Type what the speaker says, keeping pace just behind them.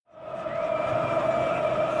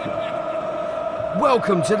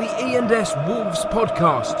Welcome to the E&S Wolves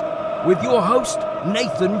podcast with your host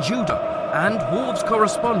Nathan Judah and Wolves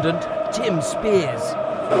correspondent Tim Spears.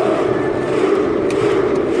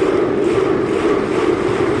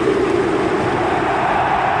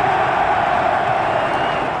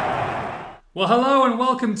 Well, hello and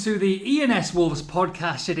welcome to the E&S Wolves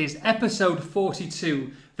podcast. It is episode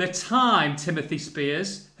 42. The time, Timothy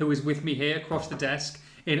Spears, who is with me here across the desk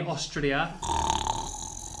in Austria.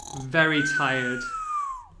 Very tired.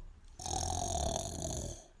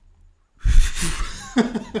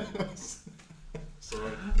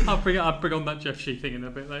 Sorry. I'll bring on that Jeff Shee thing in a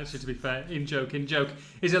bit later, to be fair. In joke.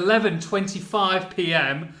 It's 11:25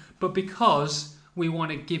 p.m, but because we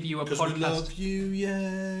want to give you a podcast. We love you,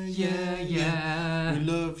 yeah. We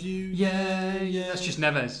love you, yeah. That's just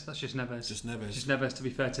Neves. Just Neves, to be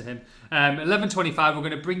fair to him. 11:25, we're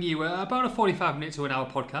going to bring you about a 45-minute to an hour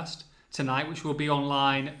podcast tonight, which will be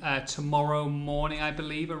online tomorrow morning, I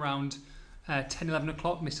believe, around 10, 11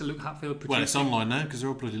 o'clock. Mr. Luke Hatfield producing. Well, it's online now because they're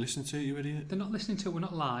all bloody listening to it, you idiot. They're not listening to it, we're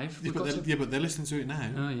not live. But they're listening to it now.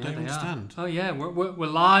 Oh, yeah, Don't you understand? Oh, yeah, we're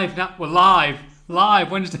live now. We're live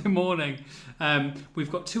Wednesday morning.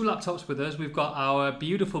 We've got two laptops with us. We've got our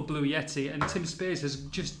beautiful Blue Yeti, and Tim Spears has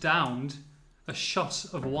just downed a shot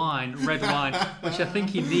of wine, red wine, which I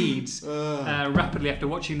think he needs rapidly after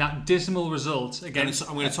watching that dismal result against.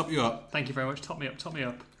 I'm going to top you up. Thank you very much. Top me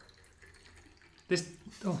up. This,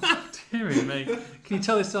 dearie me. Can you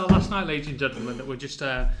tell this last night, ladies and gentlemen, that we're just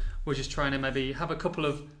trying to maybe have a couple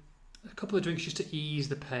of drinks just to ease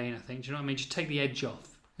the pain. I think. Do you know what I mean? Just take the edge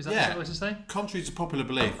off. Is that what to say? Contrary to popular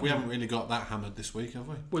belief, we haven't really got that hammered this week, have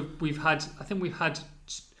we? We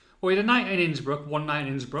had a night in Innsbruck, one night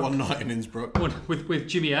in Innsbruck. One with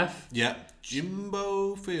Jimmy F. Yeah.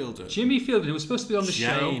 Jimbo Fielden. Jimmy Fielden, who was supposed to be on the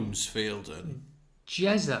show. James Fielden.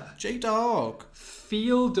 Jezza. J-Dog.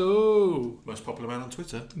 Fieldo. Most popular man on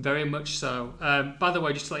Twitter. Very much so. By the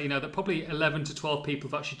way, just to let you know that probably 11 to 12 people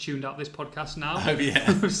have actually tuned out this podcast now. Oh,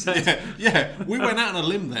 yeah. Yeah. We went out on a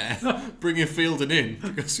limb there, bringing Fielden in,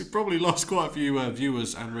 because we probably lost quite a few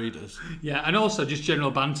viewers and readers. Yeah, and also just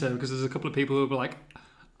general banter, because there's a couple of people who were like,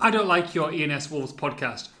 I don't like your E&S Wolves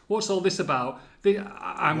podcast. What's all this about? Why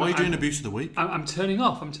are you doing Abuse of the Week? I'm turning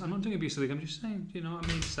off. I'm not doing Abuse of the Week. I'm just saying, you know what I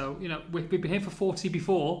mean? So, we've been here for 40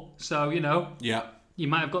 before, so, Yeah. You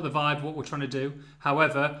might have got the vibe of what we're trying to do.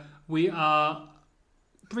 However, we are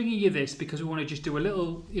bringing you this because we want to just do a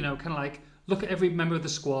little, kind of like look at every member of the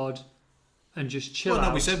squad and just chill out.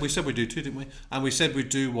 No, we said we'd do two, didn't we? And we said we'd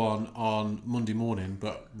do one on Monday morning,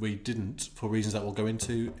 but we didn't for reasons that we'll go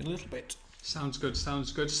into in a little bit. Sounds good.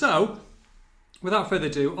 So, without further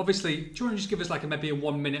ado, obviously, do you want to just give us maybe a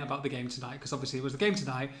 1 minute about the game tonight? Because obviously it was the game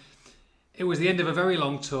tonight. It was the end of a very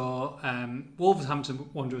long tour. Wolverhampton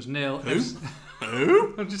Wanderers 0.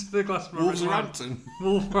 Who? I'm just the glass. Wolverhampton.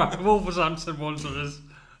 Wolverhampton Wanderers.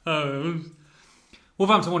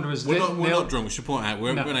 Wolverhampton Wanderers. We're not drunk. We should point out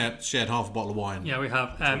we're going to shared half a bottle of wine. Yeah, we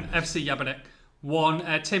have. FC Jablonec won.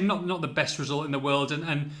 Tim, not the best result in the world,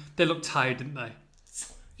 and they looked tired, didn't they?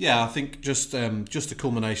 Yeah, I think just a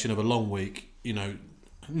culmination of a long week.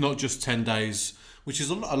 Not just 10 days. Which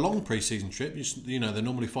is a long pre-season trip. They're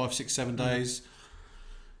normally 5, 6, 7 days.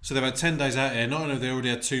 So they've had 10 days out here. Not only have they already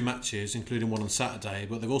had 2 matches, including one on Saturday,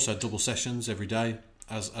 but they've also had double sessions every day,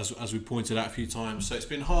 as we pointed out a few times. So it's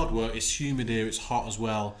been hard work. It's humid here. It's hot as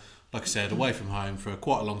well. Like I said, away from home for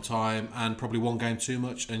quite a long time, and probably one game too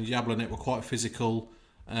much. And Jablonec were quite physical.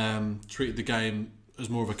 Treated the game as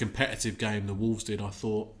more of a competitive game than Wolves did, I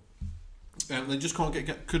thought. They just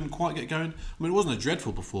couldn't quite get going. I mean, it wasn't a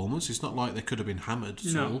dreadful performance. It's not like they could have been hammered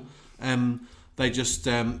at all. They just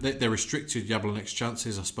they restricted Jablonec's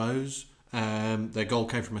chances, I suppose. Their goal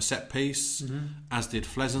came from a set piece, as did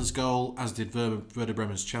Flezen's goal, as did Werder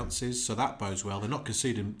Bremen's chances. So that bodes well. They're not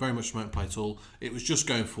conceding very much from open play at all. It was just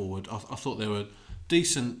going forward. I thought they were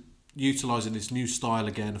decent, utilising this new style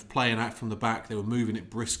again of playing out from the back. They were moving it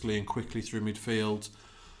briskly and quickly through midfield.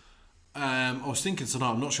 I was thinking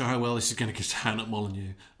tonight, I'm not sure how well this is going to get down at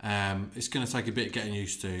Molineux. It's going to take a bit of getting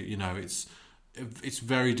used to. It's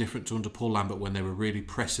very different to under Paul Lambert when they were really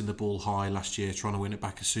pressing the ball high last year, trying to win it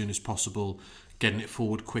back as soon as possible, getting it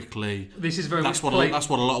forward quickly. This is very that's what a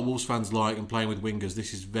lot of Wolves fans like, and playing with wingers.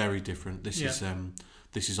 This is very different. This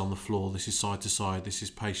is on the floor. This is side to side. This is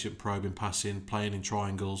patient probing, passing, playing in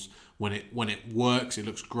triangles. When it works, it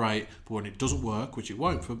looks great. But when it doesn't work, which it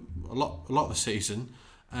won't for a lot of the season.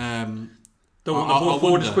 They want the ball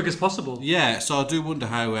forward as quick as possible. Yeah, so I do wonder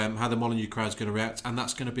how the Molineux crowd's going to react, and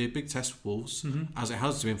that's going to be a big test for Wolves, as it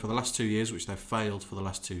has been for the last 2 years, which they've failed for the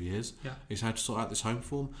last 2 years. Yeah, is how to sort out this home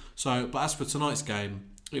form. So, but as for tonight's game,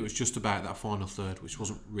 It was just about that final third, which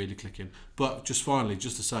wasn't really clicking. But just finally,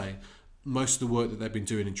 just to say, most of the work that they've been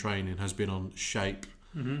doing in training has been on shape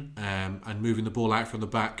and moving the ball out from the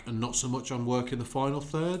back, and not so much on work in the final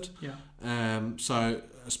third. Yeah. So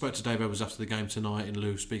I spoke to Dave Edwards after the game tonight in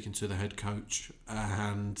lieu of speaking to the head coach,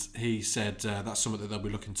 and he said that's something that they'll be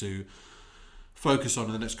looking to focus on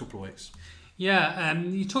in the next couple of weeks. Yeah,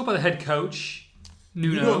 you talk about the head coach,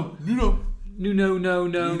 Nuno. Nuno. No.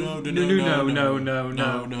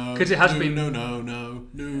 Because it has been. No.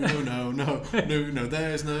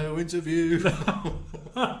 There's no interview.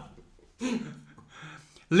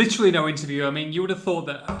 Literally no interview. I mean, you would have thought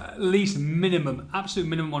that at least absolute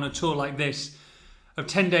minimum on a tour like this, of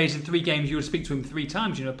 10 days and 3 games, you would speak to him 3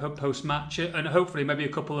 times, post-match, and hopefully maybe a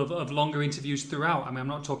couple of longer interviews throughout. I mean, I'm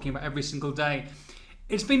not talking about every single day.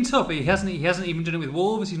 It's been tough. He hasn't even done it with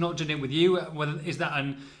Wolves. He's not done it with you. Is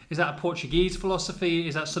that a Portuguese philosophy?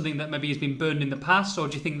 Is that something that maybe has been burned in the past, or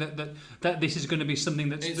do you think that this is going to be something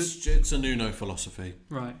that's it's a Nuno philosophy,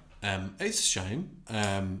 right? It's a shame.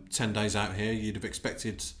 10 days out here, you'd have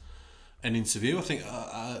expected an interview. I think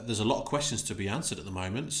there's a lot of questions to be answered at the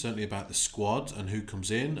moment, certainly about the squad and who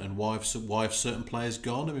comes in and why have certain players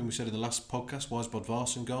gone. I mean, we said in the last podcast, why is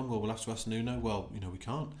Bodvarsson gone? Well, we'll have to ask Nuno. Well, we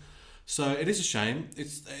can't. So it is a shame.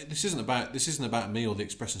 This isn't about me or the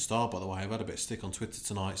Express and Star, by the way. I've had a bit of stick on Twitter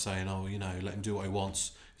tonight saying, let him do what he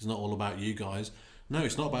wants. It's not all about you guys. No,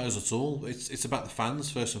 it's not about us at all. It's about the fans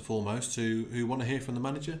first and foremost who want to hear from the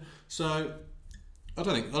manager. So I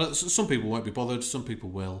don't think some people won't be bothered. Some people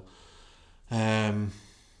will.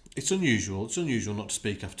 It's unusual. It's unusual not to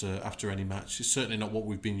speak after any match. It's certainly not what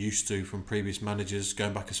we've been used to from previous managers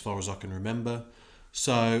going back as far as I can remember.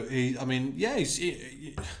 So he's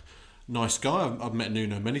nice guy. I've met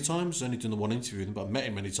Nuno many times. Only done the one interview with him, but I've met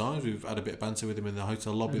him many times. We've had a bit of banter with him in the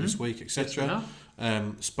hotel lobby this week, etc.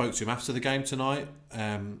 Spoke to him after the game tonight,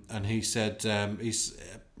 and he said I'm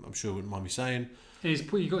sure he wouldn't mind me saying.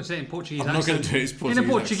 You've got to say it in Portuguese. I'm not going to do it in a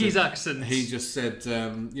Portuguese accent. He just said,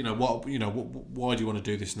 why do you want to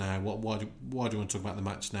do this now? Why do you want to talk about the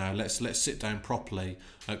match now? Let's sit down properly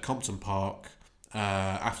at Compton Park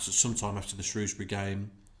sometime after the Shrewsbury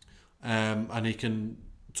game, and he can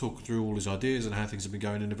talk through all his ideas and how things have been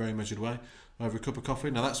going in a very measured way over a cup of coffee.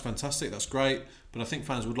 Now that's fantastic, that's great, but I think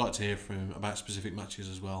fans would like to hear from him about specific matches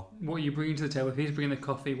as well. What are you bringing to the table? If he's bringing the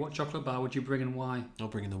coffee, what chocolate bar would you bring and why? I'll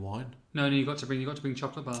bring in the wine. No, you got to bring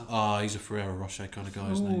chocolate bar. He's a Ferrero Rocher kind of guy,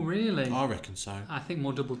 isn't he? Oh, really? I reckon so. I think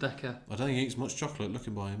more double decker. I don't think he eats much chocolate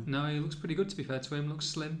looking by him. No, he looks pretty good to be fair to him. Looks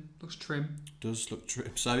slim, looks trim. Does look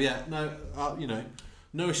trim. So yeah,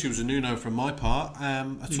 no issues with Nuno from my part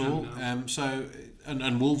at all. No. So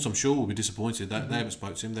and Wolves, I'm sure, will be disappointed that they haven't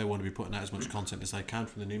spoken to him. They want to be putting out as much content as they can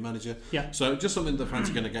from the new manager. Yeah. So just something the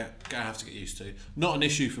fans are going to have to get used to. Not an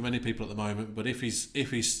issue for many people at the moment, but if he's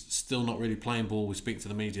still not really playing ball, we speak to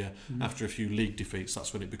the media after a few league defeats.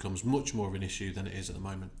 That's when it becomes much more of an issue than it is at the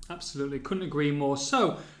moment. Absolutely, couldn't agree more.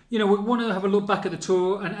 So we want to have a look back at the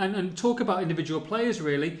tour and talk about individual players.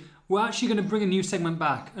 Really, we're actually going to bring a new segment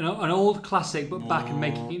back, an old classic, but back and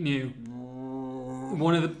making it new.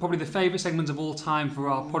 One of probably the favourite segments of all time for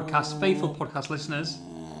our faithful podcast listeners.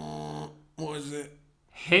 What is it?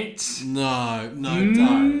 Hit. No,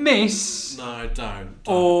 don't. Miss. No, don't.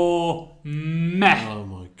 Or meh. Oh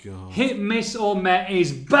my God. Hit, miss or meh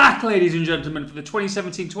is back, ladies and gentlemen, for the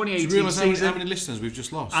 2017-2018 season. How many listeners we've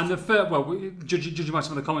just lost? And the first, judging by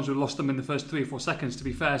some of the comments, we've lost them in the first 3 or 4 seconds, to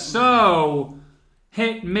be fair. So,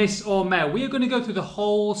 hit, miss or meh. We are going to go through the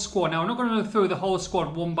whole squad. Now, we're not going to go through the whole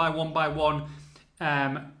squad one by one.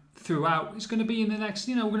 Throughout. It's going to be in the next,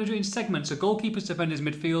 we're going to do it in segments. So goalkeepers, defenders,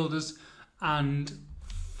 midfielders, and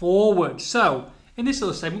forward. So in this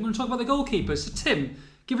little segment, we're going to talk about the goalkeepers. So Tim,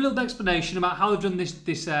 give a little explanation about how they've done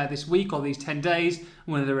this week or these 10 days, and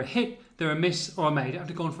whether they're a hit, they're a miss, or a meh. I don't have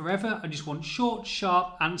to go on forever. I just want short,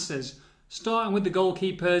 sharp answers. Starting with the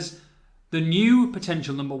goalkeepers, the new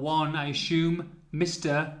potential number 1, I assume,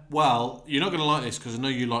 Mr. Well, you're not going to like this because I know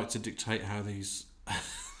you like to dictate how these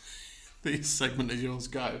segment of yours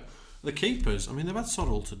go. The keepers, I mean, they've had sod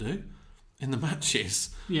all to do in the matches.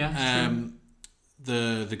 Yeah, true.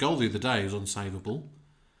 The goal the other day was unsavable.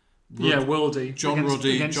 Worldy.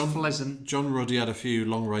 John Pleasant. John Ruddy had a few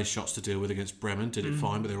long range shots to deal with against Bremen. Did it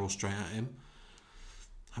fine, but they were all straight at him.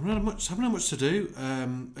 Haven't had much to do,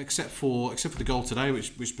 except for the goal today,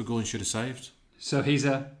 which Burgoyne should have saved. So he's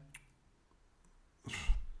a.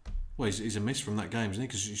 Well, he's a miss from that game, isn't he?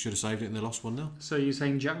 Because he should have saved it and they lost 1-0. So you're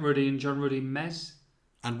saying Jack Ruddy and John Ruddy Mez?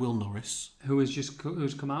 And Will Norris. Who's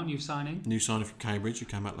come out, new signing from Cambridge, who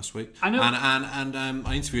came out last week. I know. And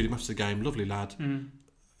I interviewed him after the game, lovely lad.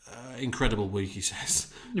 incredible week, he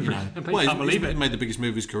says. You know, can't believe he made the biggest move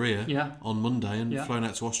of his career on Monday and flown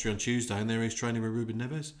out to Austria on Tuesday, and there he's training with Ruben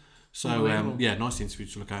Neves. So, nice interview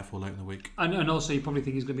to look out for later in the week. And also, you probably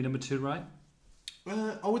think he's going to be number 2, right?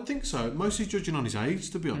 I would think so. Mostly judging on his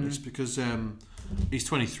age, to be honest, because he's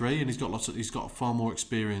 23 and he's got far more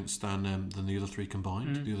experience than the other 3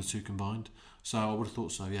 combined, the other 2 combined. So I would have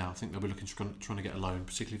thought so. Yeah, I think they'll be looking trying to get a loan,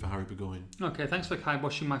 particularly for Harry Burgoyne. Okay, thanks for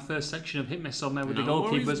kibosing my first section of Hit Miss on there with the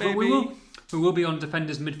Worries, goalkeepers. But we will be on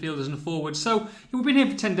defenders, midfielders, and forwards. So we've been here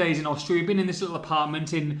for 10 days in Austria. We've been in this little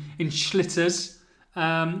apartment in Schlitters.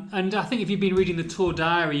 And I think if you've been reading the tour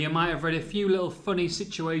diary, you might have read a few little funny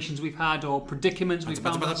situations we've had or predicaments we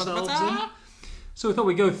found ourselves in. So we thought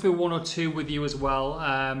we'd go through 1 or 2 with you as well,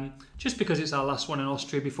 just because it's our last one in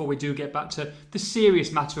Austria before we do get back to the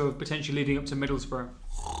serious matter of potentially leading up to Middlesbrough.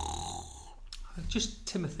 Just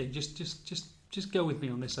Timothy, just go with me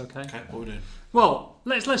on this, okay? Okay, what are we doing? Well,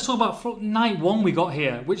 let's talk about night 1 we got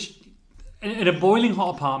here, which in a boiling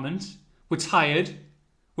hot apartment. We're tired,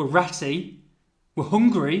 we're ratty, we're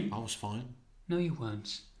hungry. I was fine. No, you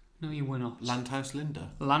weren't. No, you were not. Landhouse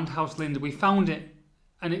Linda. Landhouse Linda. We found it.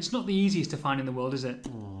 And it's not the easiest to find in the world, is it?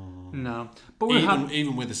 No. But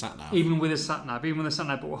even with the sat nav. Even with the sat nav.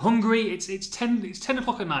 But we're hungry. It's 10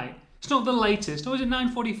 o'clock at night. It's not the latest. Or is it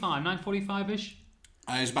 9:45? 9:45ish?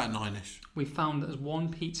 It's about 9ish. We found there's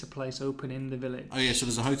one pizza place open in the village. Oh yeah, so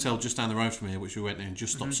there's a hotel just down the road from here which we went in,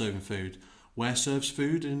 just stopped serving food. Where serves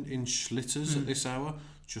food in Schlitters at this hour?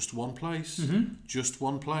 Just one place. Just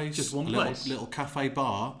one place. Just one place. Little cafe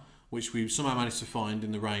bar, which we somehow managed to find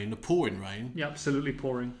in the rain, the pouring rain. Yeah, absolutely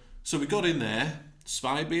pouring. So we got in there.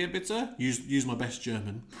 Zwei Bier bitte. Use my best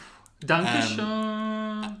German.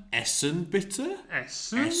 Dankeschön. Essen bitte.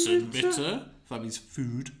 Essen bitte. That means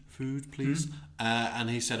food, please. And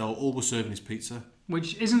he said, all we're serving is pizza.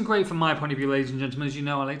 Which isn't great from my point of view, ladies and gentlemen. As you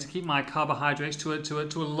know, I like to keep my carbohydrates to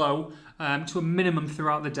a low, to a minimum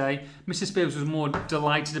throughout the day. Mrs. Spears was more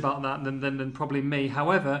delighted about that than probably me.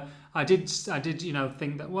 However, I did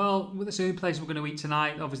think that, well, that's the only place we're going to eat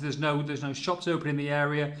tonight. Obviously, there's no shops open in the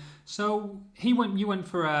area. So you went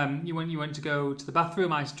to go to the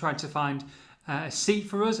bathroom. I tried to find a seat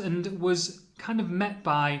for us and was kind of met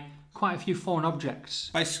by quite a few foreign objects.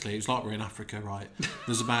 Basically, it's like we're in Africa, right?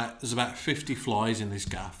 There's about 50 flies in this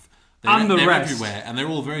gaff. They're rest. Everywhere, and they're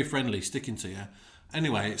all very friendly, sticking to you.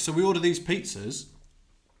 Anyway, so we order these pizzas,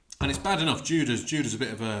 and it's bad enough. Judah's a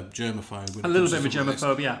bit of a germaphobe. A little bit of a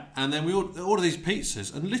germaphobe, yeah. And then we order these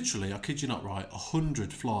pizzas, and literally, I kid you not, right,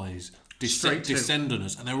 100 flies descend on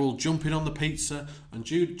us, and they're all jumping on the pizza, and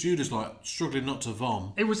Judah's like struggling not to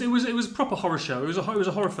vom. It was a proper horror show. It was a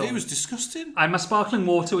horror film. It was disgusting. I had my sparkling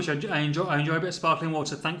water, which I enjoy. I enjoy a bit of sparkling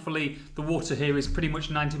water. Thankfully, the water here is pretty much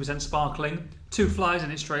 90% sparkling. 2 flies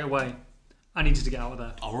in it straight away. I needed to get out of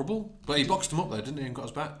there. Horrible. But he boxed them up though, didn't he, and got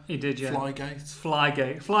us back? He did, yeah.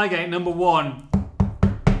 Flygate number 1.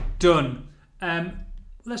 Done.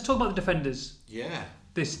 Let's talk about the defenders. Yeah.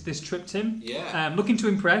 This trip, Tim. Yeah. Looking to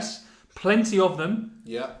impress. Plenty of them.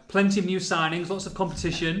 Yeah. Plenty of new signings. Lots of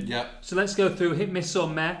competition. Yeah. So let's go through hit, miss or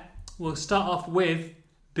meh. We'll start off with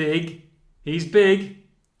big. He's big.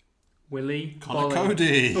 Willy Connor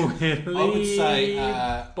Cody. Willy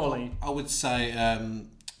Bolly. I would say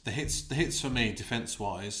the hits for me defence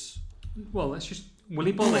wise. Well, let's just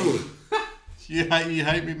Willy Bolly. You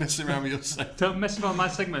hate me messing around with your segment. Don't mess around my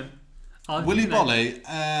segment. Willy Bolly.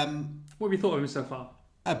 What have you thought of him so far?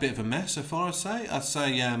 A bit of a mess so far. I'd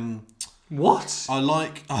say. What? I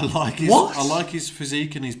like his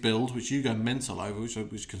physique and his build, which you go mental over,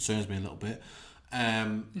 which concerns me a little bit.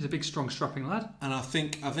 He's a big, strong, strapping lad. And I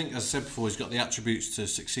think, as I said before, he's got the attributes to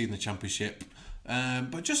succeed in the Championship.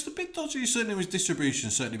 But just a bit dodgy. Certainly his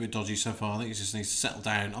distribution, certainly a bit dodgy so far. I think he just needs to settle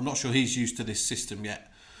down. I'm not sure he's used to this system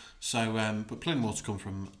yet. So, but plenty more to come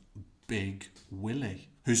from Big Willy,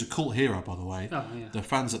 who's a cult hero, by the way. Oh, yeah. The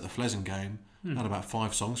fans at the Flesland game had about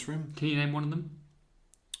 5 songs for him. Can you name one of them?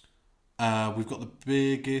 We've got the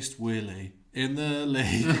biggest Willy in the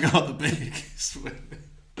league. We've got the biggest Willy.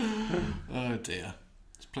 Oh dear.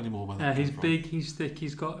 There's plenty more about that. He's big, he's thick,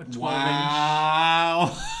 he's got a 12-inch.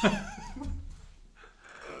 Wow.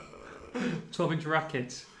 12-inch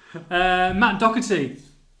racket. Matt Doherty.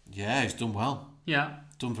 Yeah, he's done well. Yeah.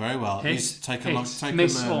 Done very well. He's taken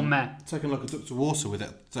miss or meh. Taken like a duck to water with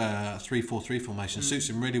that 3-4-3 formation.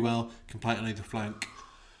 Suits him really well. Can play it on either flank.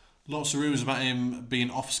 Lots of rumours about him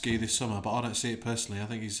being off ski this summer, but I don't see it personally. I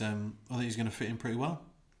think he's going to fit in pretty well.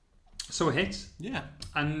 So a hit. Yeah.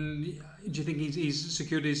 And do you think he's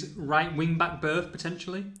secured his right wing back berth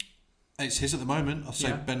potentially? It's his at the moment. I'd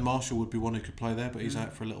say Ben Marshall would be one who could play there, but he's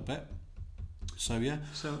out for a little bit. So yeah.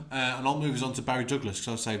 So And I'll move us on to Barry Douglas because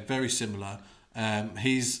I'll say very similar.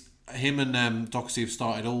 Him and Doherty have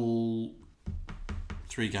started all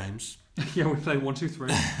 3 games. yeah, we played 1, 2,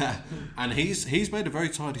 3. And he's made a very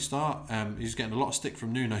tidy start. He's getting a lot of stick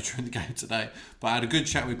from Nuno during the game today. But I had a good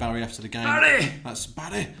chat with Barry after the game. That's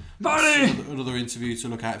Barry! That's another interview to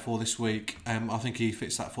look out for this week. I think he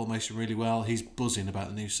fits that formation really well. He's buzzing about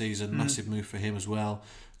the new season. Massive move for him as well.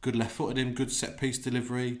 Good left footed him, good set piece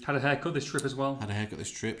delivery. Had a haircut this trip as well.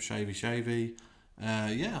 Shavy.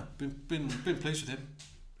 Yeah, been pleased with him.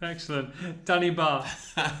 Excellent. Danny Barr.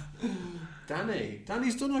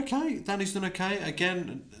 Danny's done okay.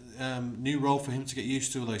 Again, new role for him to get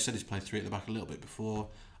used to. Although he said he's played 3 at the back a little bit before.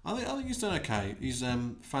 I think he's done okay. He's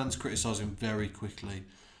fans criticise him very quickly,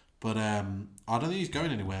 but I don't think he's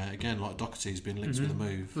going anywhere. Again, like Doherty's been linked with a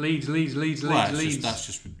move. Leeds. That's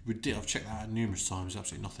just ridiculous. I've checked that out numerous times. There's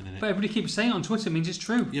absolutely nothing in it. But everybody keeps saying on Twitter, it means it's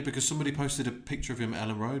true. Yeah, because somebody posted a picture of him at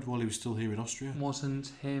Ellen Road while he was still here in Austria. Wasn't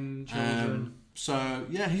him, children. So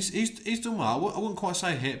yeah, he's done well. I wouldn't quite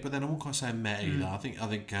say a hit, but then I wouldn't quite say a meh either. I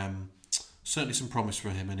think certainly some promise for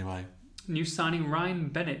him anyway. New signing Ryan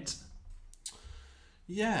Bennett.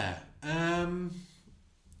 Yeah,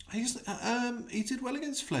 he did well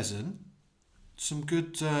against Flesen. Some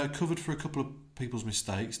good covered for a couple of people's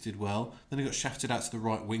mistakes. Did well. Then he got shafted out to the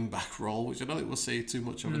right wing back role, which I don't think we'll see too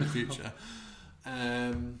much of in the future.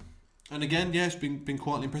 And again, yeah, it's been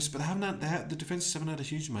quietly impressive. But the defences haven't had a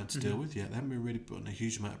huge amount to deal with yet. They haven't been really putting a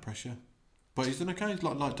huge amount of pressure. But he's done okay. He's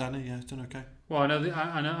like Danny, yeah, he's done okay. Well, I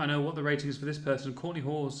know what the rating is for this person. Courtney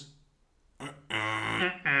Hawes.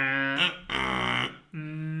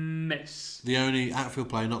 Miss. The only outfield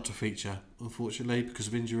player not to feature, unfortunately, because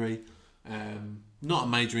of injury. Not a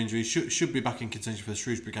major injury. Should be back in contention for the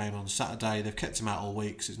Shrewsbury game on Saturday. They've kept him out all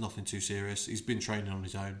week, so it's nothing too serious. He's been training on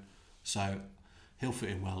his own, so he'll fit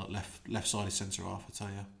in well at left-sided centre half, I tell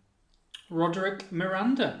you. Roderick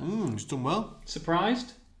Miranda. He's done well.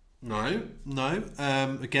 Surprised? No.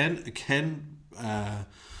 Again,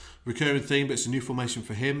 recurring theme, but it's a new formation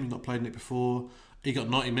for him. Not played in it before. He got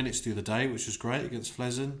 90 minutes the other day, which was great against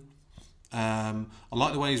Flesen. I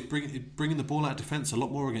like the way he's bringing the ball out of defence a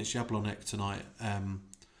lot more against Jablonek tonight.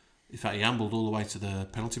 In fact, he ambled all the way to the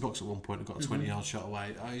penalty box at one point and got a 20-yard shot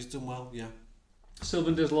away. He's done well, yeah.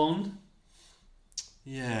 Sylvain Deslond.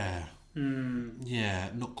 Yeah. Yeah,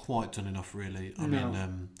 not quite done enough, really. I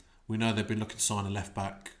mean, we know they've been looking to sign a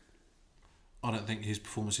left-back. I don't think his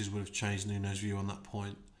performances would have changed Nuno's view on that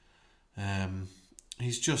point.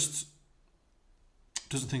 He's just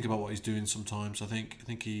doesn't think about what he's doing sometimes. I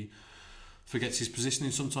think he forgets his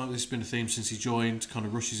positioning sometimes. This has been a theme since he joined, kind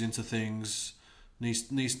of rushes into things. Needs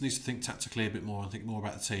to think tactically a bit more and think more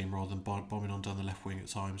about the team rather than bombing on down the left wing at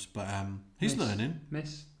times. But he's learning.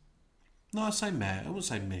 Miss? No, I'd say meh. I wouldn't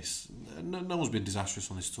say miss. No one's been disastrous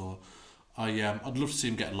on this tour. I'd love to see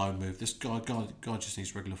him get a loan move. This guy just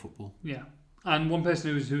needs regular football. Yeah. And one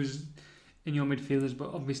person who's in your midfielders,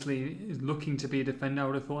 but obviously is looking to be a defender, I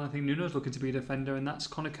would have thought. I think Nuno's looking to be a defender, and that's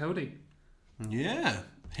Connor Cody. Yeah.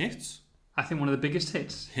 Hit. I think one of the biggest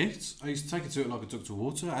hits. He's taken to it like a duck to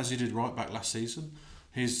water, as he did right back last season.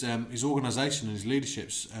 His organisation and his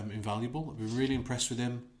leadership's invaluable. I've been really impressed with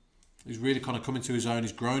him. He's really kind of coming to his own.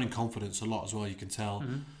 He's grown in confidence a lot as well, you can tell.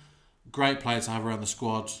 Great player to have around the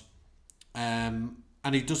squad. And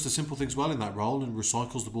he does the simple things well in that role and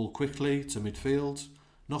recycles the ball quickly to midfield.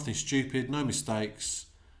 Nothing stupid, no mistakes,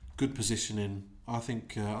 good positioning. I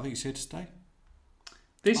think he's here to stay.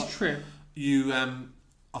 This trip...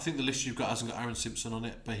 I think the list you've got hasn't got Aaron Simpson on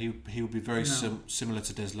it, but he will be very similar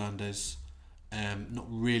to Des Landes. Not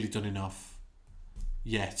really done enough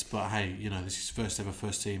yet, but hey, this is first ever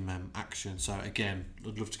first team action. So again,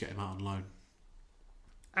 I'd love to get him out on loan.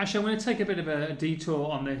 Actually, I'm going to take a bit of a detour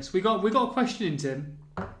on this. We got a question in, Tim.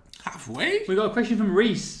 Have we? We got a question from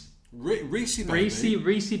Reese. Reese baby.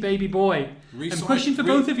 Reese baby boy. And question for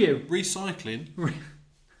both of you. Recycling.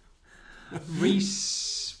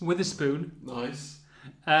 Reese Witherspoon. Nice.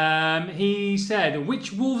 He said,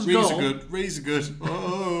 which Wolves goal... Reese are good.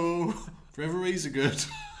 Oh, forever Reese are good.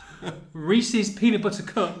 Reese's Peanut Butter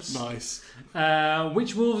Cups. Nice.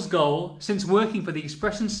 Which Wolves goal, since working for the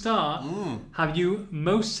Express and Star, have you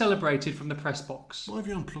most celebrated from the press box? Why have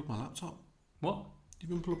you unplugged my laptop? What?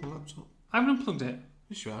 You've unplugged my laptop. I haven't unplugged it.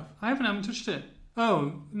 Yes, you have. I haven't touched it.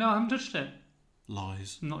 Oh, no, I haven't touched it.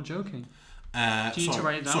 Lies. I'm not joking. Do you need to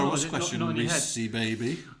write it down? Sorry, or what's is the it question, not in your head? Reese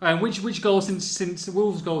baby? Which goal since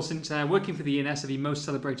Wolves' goal since working for the ENS have you most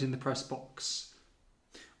celebrated in the press box?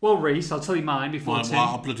 Well, Reese, I'll tell you mine before Tim.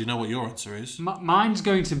 I bloody know what your answer is. Mine's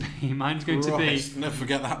going to be. Never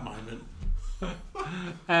forget that moment.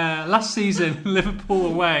 Last season, Liverpool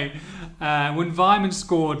away. when Weimann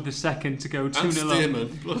scored the second to go 2-0 And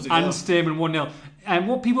Stearman. Bloody hell. and Stearman 1-0. And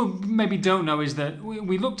what people maybe don't know is that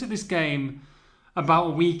we looked at this game about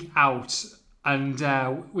a week out, and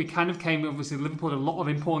we kind of came, obviously Liverpool had a lot of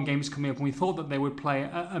important games coming up, and we thought that they would play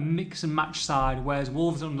a mix and match side, whereas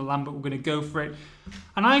Wolves under Lambert were going to go for it.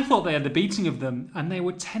 And I thought they had the beating of them, and they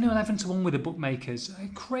were 10 or 11 to 1 with the bookmakers. A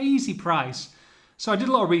crazy price. So I did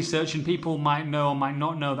a lot of research, and people might know or might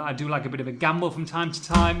not know that I do like a bit of a gamble from time to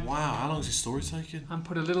time. Wow, how long is this story taking? And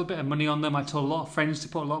put a little bit of money on them. I told a lot of friends to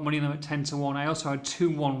put a lot of money on them at 10 to 1. I also had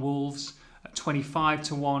 2-1 Wolves at 25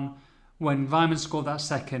 to 1. When Weimann scored that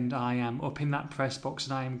second, I am up in that press box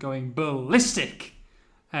and I am going ballistic.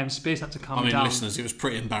 Spears had to calm down. Listeners, it was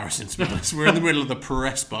pretty embarrassing to be honest. We're in the middle of the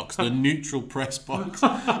press box, the neutral press box,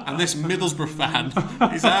 and this Middlesbrough fan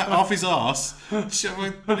is out off his arse,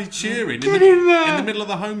 bloody cheering in the middle of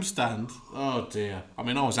the homestand. Oh dear. I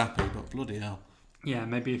mean, I was happy, but bloody hell. Yeah,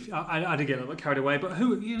 maybe if I did get a little bit carried away, but if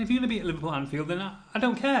you're going to be at Liverpool Anfield, then I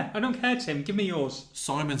don't care. I don't care, Tim. Give me yours.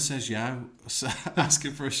 Simon says yeah,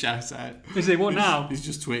 asking for a shout out. Is he what now? He's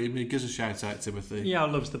just tweeted me. Gives a shout out, Timothy. Yeah,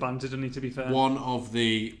 loves the banter, doesn't he? To be fair, one of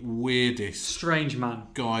the weirdest, strange man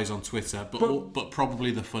guys on Twitter, but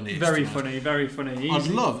probably the funniest. Very funny, very funny. I'd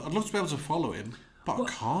love to be able to follow him. But I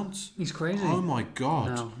can't. He's crazy. Oh my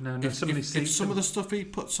god. No. If some of the stuff he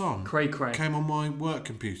puts on came on my work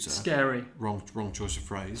computer. Scary. Wrong choice of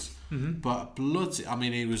phrase. Mm-hmm. But bloody. I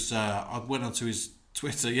mean, he was. I went onto his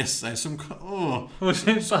Twitter yesterday. Someone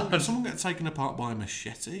got taken apart by a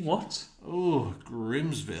machete. What? Oh,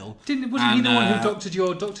 Grimsville. Wasn't he the one who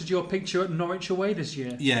doctored your picture at Norwich away this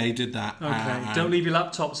year? Yeah, he did that. Okay. Don't leave your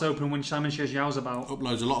laptops open when Simon shares yours about.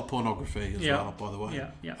 Uploads a lot of pornography as well, by the way.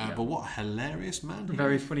 Yeah. But what a hilarious man.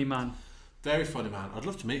 Very funny man. Very funny man. I'd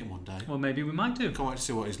love to meet him one day. Well, maybe we might do. Can't wait to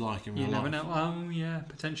see what he's like in real life. You never know. Oh, yeah,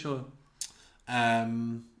 potential.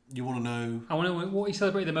 You want to know? I want to know what he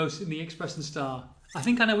celebrated the most in the Express and Star. I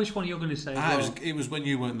think I know which one you're going to say. It was when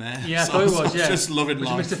you weren't there. Yeah, so I thought it was. Yeah, just loving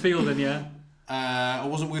life. Mr. Fielden, yeah. I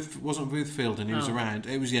wasn't with Fielden. He was around.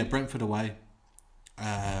 It was Brentford away,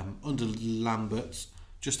 under Lambert,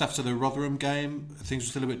 just after the Rotherham game. Things were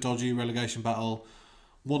still a bit dodgy. Relegation battle.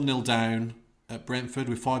 1-0 down at Brentford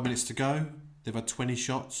with 5 minutes to go. They've had 20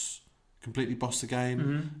 shots. Completely bossed the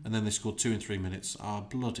game, and then they scored 2 in 3 minutes.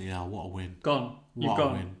 Bloody hell! What a win! You've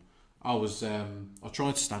gone. Win! I was. I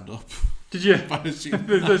tried to stand up. Did you?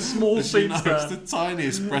 the small seats there. It's the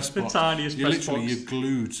tiniest press box. You're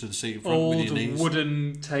glued to the seat in front Old with your knees.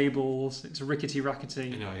 Wooden tables. It's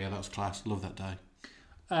rickety-rackety. Yeah, that was class. Love that day.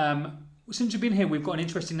 Since you've been here, we've got an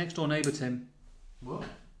interesting next-door neighbour, Tim. What?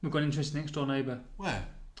 We've got an interesting next-door neighbour. Where?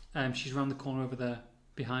 She's around the corner over there,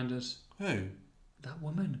 behind us. Who? That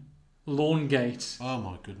woman. Lawngate. Oh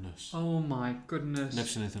my goodness. Never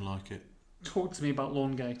seen anything like it. Talk to me about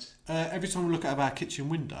Lawngate. Every time we look out of our kitchen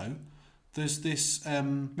window, there's this.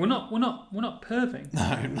 We're not perving.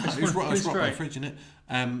 No, it's right by the fridge, isn't it?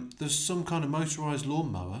 There's some kind of motorised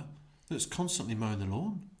lawnmower that's constantly mowing the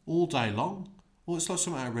lawn all day long. Well, it's like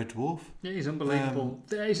something out of Red Dwarf. Yeah, it's unbelievable.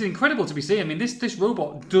 It's incredible to be seen. I mean, this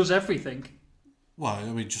robot does everything. Well, I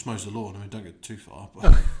mean, just mows the lawn. I mean, don't get too far.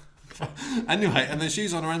 But anyway, and then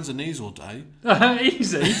she's on her hands and knees all day.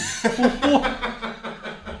 Easy.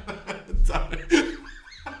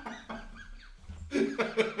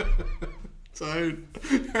 Don't.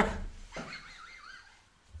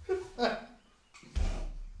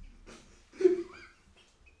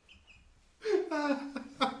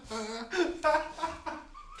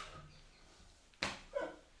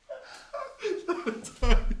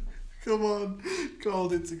 Come on,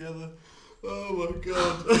 hold it together. Oh my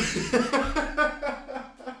god.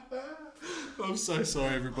 I'm so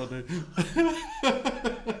sorry, everybody.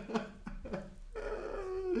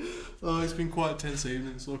 Oh, it's been quite a tense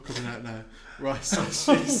evening. It's all coming out now. Right, so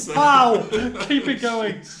she's... Wow! Keep it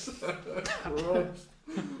going.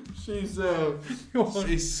 She's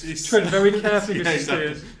tread very carefully, Mr.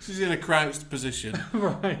 Spears. She's in a crouched position.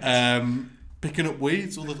 Right. Picking up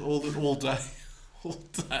weeds all day. All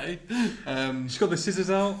day. She's got the scissors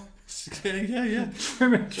out. Yeah.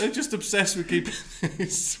 They're just obsessed with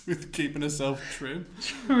keeping herself trim.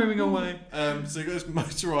 Trimming away. So you got this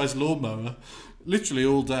motorised lawnmower, literally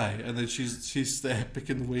all day, and then she's there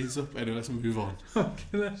picking the weeds up. Anyway, let's move on. Okay,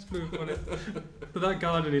 let's move on. But that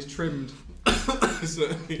garden is trimmed. It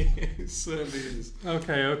certainly is.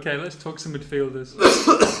 Okay. Let's talk some midfielders.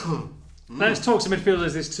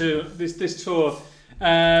 This tour.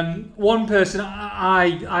 One person,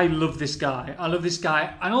 I love this guy.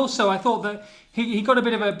 And also I thought that he got a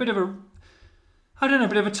bit of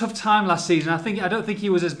a tough time last season. I don't think he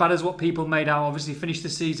was as bad as what people made out. Obviously finished the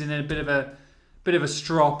season in a bit of bit of a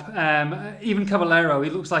strop. Even Caballero, he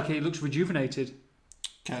looks rejuvenated.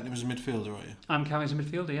 Counting him as a midfielder, are you? I'm counting as a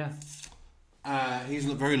midfielder, yeah. He's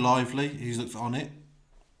looked very lively. He's looked on it.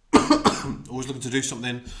 Always looking to do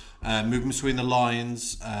something. Moving between the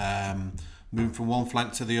lines. Moving from one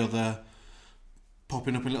flank to the other.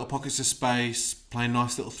 Popping up in little pockets of space. Playing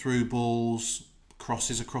nice little through balls.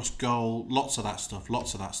 Crosses across goal. Lots of that stuff.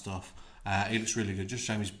 He looks really good. Just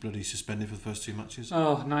shame he's bloody suspended for the first 2 matches.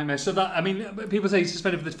 Oh, nightmare. So that, I mean, people say he's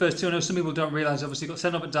suspended for the first 2. I know some people don't realise, obviously, he got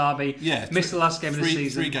sent off at Derby. Yeah. Missed the last game of the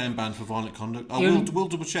season. 3-game ban for violent conduct. We'll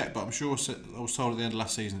double check, but I'm sure I was told at the end of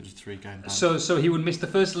last season it was a 3-game ban. So he would miss the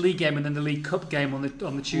first league game and then the League Cup game on the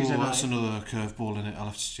Tuesday night. That's another curveball in it. I'll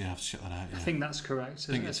have to check that out. Yeah. I think that's correct.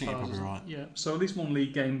 I think you're probably right. Yeah. So at least one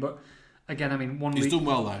league game, but again, I mean, He's done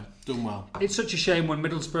well though. Done well. It's such a shame when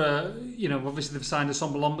Middlesbrough, obviously they've signed a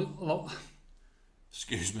Sombalonga.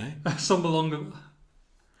 Excuse me. Sombalonga.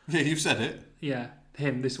 Yeah, you've said it. Yeah,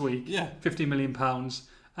 him this week. Yeah. £50 million.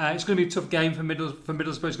 It's going to be a tough game for Middlesbrough.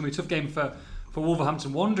 It's going to be a tough game for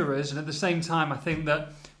Wolverhampton Wanderers. And at the same time, I think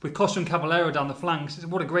that with Costa and Caballero down the flanks,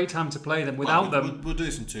 what a great time to play them. Without them, we'll do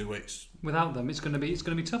this in 2 weeks. Without them, it's going to be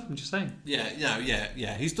tough. I'm just saying.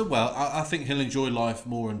 Yeah. He's done well. I think he'll enjoy life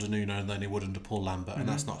more under Nuno than he would under Paul Lambert, and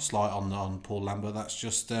that's not a slight on Paul Lambert. That's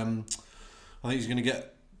just I think he's going to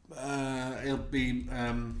get. He'll be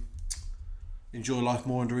enjoy life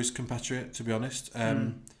more under his compatriot, to be honest.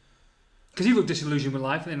 Because he looked disillusioned with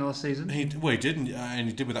life at the end of last season. He didn't, and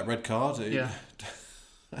he did with that red card. Yeah.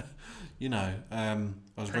 I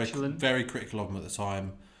was very critical of him at the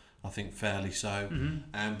time. I think fairly so.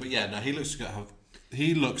 But yeah, no, he looks to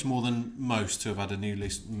he looks more than most to have had a new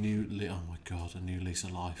lease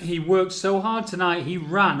of life. He worked so hard tonight. He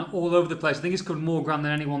ran all over the place. I think he's covered more ground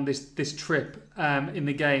than anyone this trip in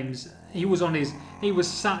the games. He was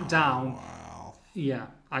sat down. Wow. Yeah,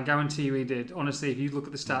 I guarantee you he did. Honestly, if you look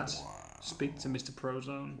at the stats, speak to Mr.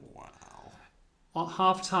 Prozone. Wow. At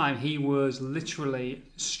half time, he was literally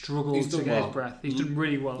struggled to get his breath. He's done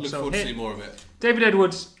really well. Look forward to see more of it. David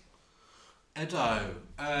Edwards. Edo.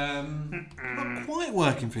 Not quite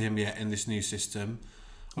working for him yet in this new system.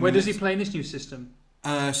 Where does he play in this new system?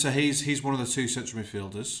 So he's one of the 2 central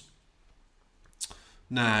midfielders.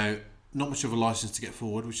 Now, not much of a licence to get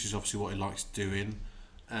forward, which is obviously what he likes doing.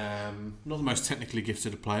 Not the most technically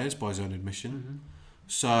gifted of players, by his own admission.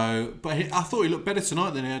 So, but I thought he looked better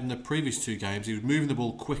tonight than he had in the previous 2 games. He was moving the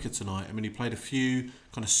ball quicker tonight. I mean, he played a few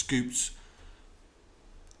kind of scooped,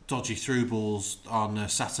 dodgy through balls on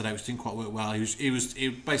Saturday, which didn't quite work well. He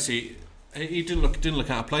didn't look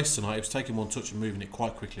out of place tonight. He was taking one touch and moving it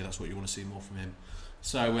quite quickly. That's what you want to see more from him.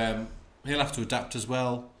 So he'll have to adapt as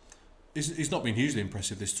well. He's not been hugely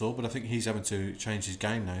impressive this tour, but I think he's having to change his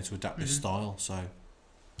game now to adapt his style. So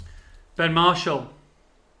Ben Marshall.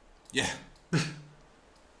 Yeah.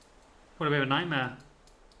 What a bit of a nightmare.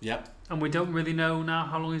 Yep. And we don't really know now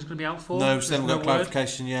how long he's going to be out for. No, still haven't got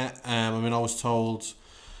clarification yet. I was told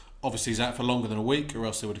obviously he's out for longer than a week, or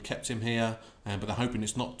else they would have kept him here. But they're hoping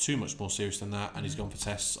it's not too much more serious than that, and he's gone for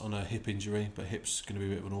tests on a hip injury. But hip's going to be a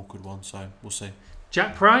bit of an awkward one, so we'll see.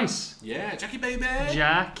 Jack Price. Yeah, Jackie baby.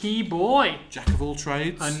 Jackie boy. Jack of all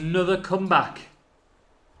trades. Another comeback.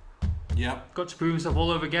 Yep. Got to prove himself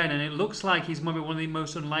all over again, and it looks like he's maybe one of the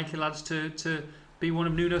most unlikely lads to be one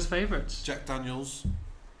of Nuno's favourites. Jack Daniels.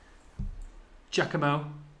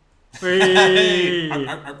 Giacomo.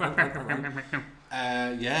 Yeah,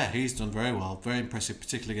 he's done very well. Very impressive,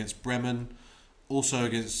 particularly against Bremen. Also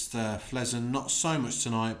against Flesen. Not so much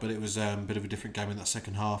tonight, but it was a bit of a different game in that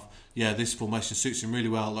second half. Yeah, this formation suits him really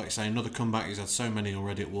well. Like I say, another comeback. He's had so many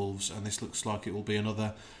already at Wolves, and this looks like it will be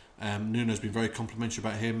another. Nuno's been very complimentary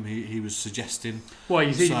about him. He was suggesting. Well,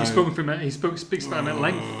 he's spoken for him. He speaks about him at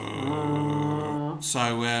length.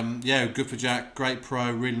 So yeah, good for Jack. Great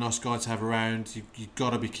pro, really nice guy to have around. You've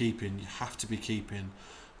got to be keeping. You have to be keeping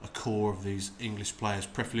a core of these English players,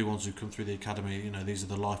 preferably ones who come through the academy. You know, these are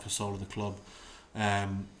the life and soul of the club.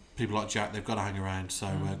 People like Jack, they've got to hang around. So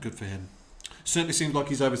good for him. Certainly seems like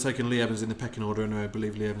he's overtaken Lee Evans in the pecking order, and I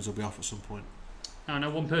believe Lee Evans will be off at some point. I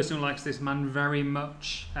know one person who likes this man very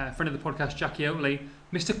much. Friend of the podcast, Jackie Oatley,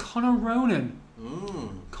 Mr. Connor Ronan.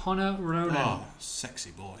 Connor Ronan. Oh,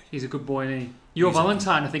 sexy boy. He's a good boy, isn't he? Your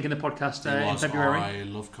Valentine, I think, in the podcast in February. I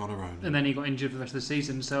love Connor Ronan. And then he got injured for the rest of the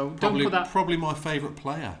season, so probably, don't put that... Probably my favourite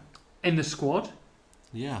player. In the squad?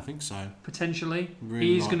 Yeah, I think so. Potentially. Really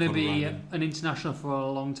He's like going to Connor be Ronan. an international for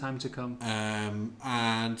a long time to come.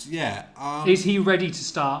 And yeah... is he ready to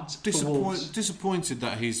start for Wolves? Disappointed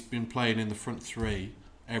that he's been playing in the front 3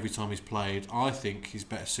 every time he's played. I think he's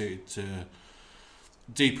better suited to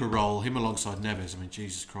deeper role. Him alongside Neves. I mean,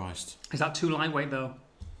 Jesus Christ. Is that too lightweight though?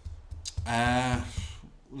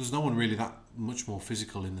 There's no one really that much more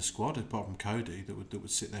physical in the squad apart from Cody that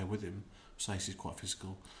would sit there with him. Stacey's quite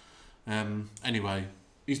physical. Anyway,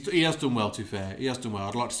 he has done well, to be fair. He has done well.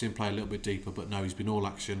 I'd like to see him play a little bit deeper, but no, he's been all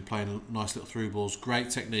action, playing nice little through balls. Great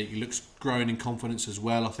technique. He looks growing in confidence as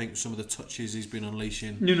well. I think some of the touches he's been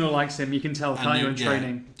unleashing. Nuno likes him, you can tell, can't you, in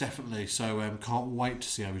training? Definitely. So can't wait to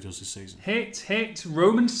see how he does this season. Hit.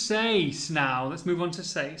 Roman Saiss now. Let's move on to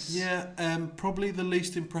Saiss. Yeah, probably the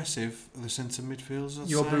least impressive of the centre midfielders, I'd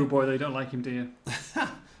You're say. Boo Boy, though. You don't like him, do you?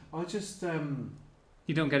 I just...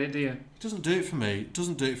 You don't get it, do you? It doesn't do it for me.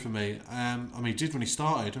 I mean, he did when he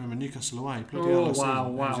started. I remember Newcastle away.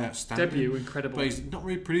 Wow. Outstanding. Debut, incredible. But he's not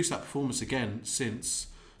really produced that performance again since.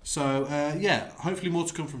 So, hopefully more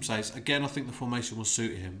to come from Saiss. Again, I think the formation will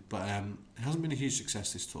suit him, but it hasn't been a huge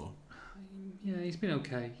success this tour. Yeah, he's been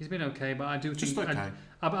okay, but I do Just think... okay.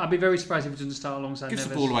 I'd be very surprised if he doesn't start alongside Gives Neves.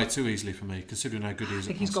 the ball away too easily for me, considering how good he is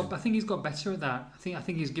at passing. I think he's got better at that. I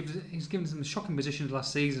think he's given some shocking positions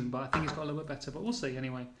last season, but I think he's got a little bit better. But we'll see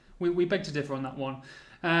anyway. We beg to differ on that one.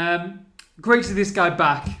 Great to see this guy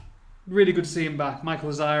back. Really good to see him back, Michael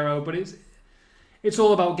Zyro. But it's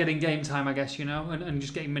all about getting game time, I guess, and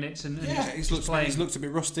just getting minutes and he's looked a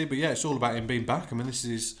bit rusty, but it's all about him being back. I mean, this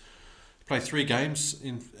is played 3 games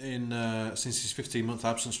in since his 15-month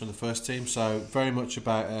absence from the first team, so very much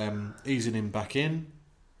about easing him back in.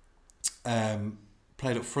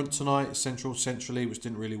 Played up front tonight, centrally, which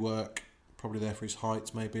didn't really work. Probably there for his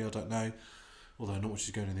height, maybe, I don't know. Although not much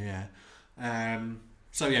is going in the air.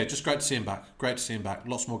 Just great to see him back.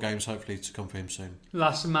 Lots more games hopefully to come for him soon.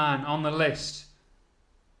 Last man on the list.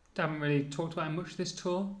 Haven't really talked about him much this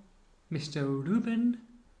tour. Mr. Ruben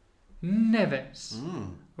Neves.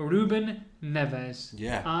 Ruben Neves.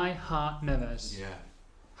 Yeah. I heart Neves. Yeah.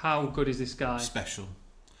 How good is this guy? Special.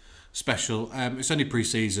 It's only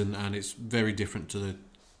pre-season and it's very different to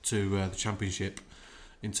the Championship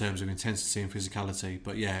in terms of intensity and physicality.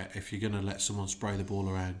 But yeah, if you're going to let someone spray the ball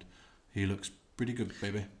around, he looks pretty good,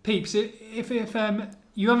 baby. Peeps, if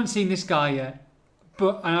you haven't seen this guy yet,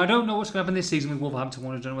 and I don't know what's going to happen this season with Wolverhampton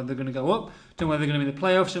Wanderers. I don't know whether they're going to go up, don't know whether they're going to be in the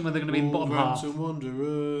playoffs, don't know whether they're going to be in the bottom half.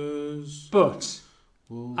 Wanderers. But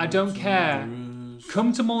I don't care.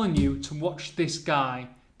 Come to Molineux to watch this guy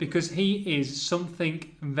because he is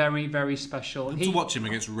something very, very special. And to watch him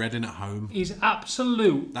against Reading at home. He's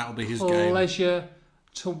absolute That'll be his pleasure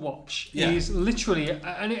to watch. Yeah. He's literally,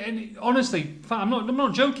 and honestly, I'm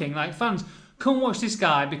not joking. Like, fans, come watch this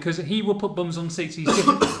guy because he will put bums on seats. He's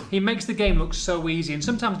different. He makes the game look so easy. And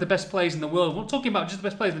sometimes the best players in the world, we're not talking about just the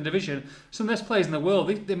best players in the division, some of the best players in the world.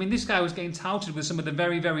 This guy was getting touted with some of the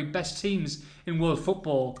very, very best teams in world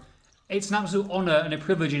football. It's an absolute honour and a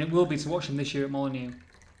privilege, and it will be to watch him this year at Molineux.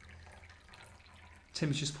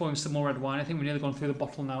 Tim's just pouring some more red wine. I think we've nearly gone through the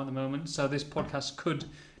bottle now at the moment, so this podcast could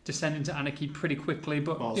descend into anarchy pretty quickly.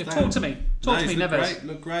 But talk to me. Talk to me, Neves.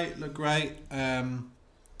 Look great.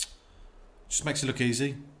 Just makes it look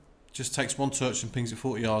easy. Just takes one touch and pings it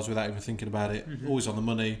 40 yards without even thinking about it. Mm-hmm. Always on the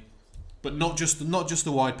money. But not just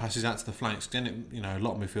the wide passes out to the flanks. Then a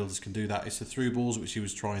lot of midfielders can do that. It's the through balls which he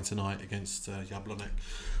was trying tonight against Jablonec,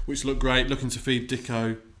 which looked great. Looking to feed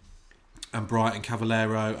Dicko and Bright and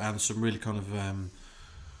Cavallero and some really kind of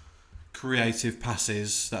creative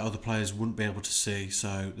passes that other players wouldn't be able to see.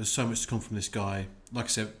 So there's so much to come from this guy. Like I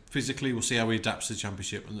said, physically we'll see how he adapts to the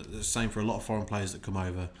Championship, and the same for a lot of foreign players that come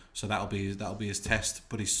over. So that'll be his test.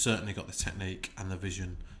 But he's certainly got the technique and the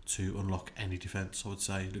vision to unlock any defence. I would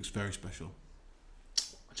say he looks very special.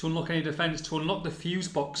 To unlock any defence, to unlock the fuse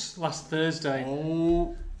box last Thursday.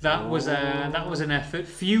 That was an effort.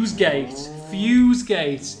 Fusegate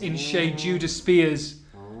in Shea Judas Spears.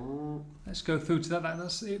 Let's go through to that.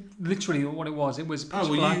 That's literally what it was. It was pitch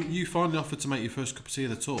black. You finally offered to make your first cup of tea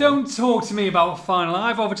of the tour. Don't talk to me about final.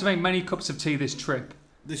 I've offered to make many cups of tea this trip.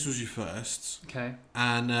 This was your first. Okay.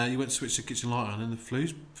 And you went to switch the kitchen light on and the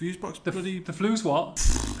fuse box The fuse what?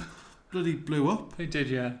 Bloody blew up. It did,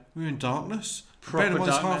 yeah. We were in darkness. Proper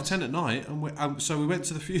darkness. It's 10:30 at night, and so we went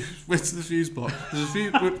to the fuse box.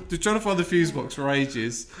 We're trying to find the fuse box for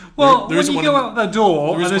ages. Well, when you go out the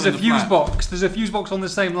door and there's a fuse box, there's a fuse box on the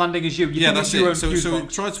same landing as you. Yeah, that's it. So we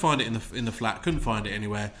tried to find it in the flat, couldn't find it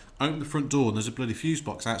anywhere. Opened the front door and there's a bloody fuse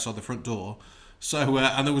box outside the front door. So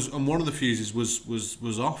and one of the fuses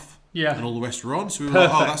was off. Yeah. And all the rest were on. So we were like,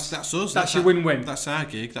 oh, that's us. That's your win-win. That's our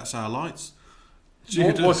gig. That's our lights.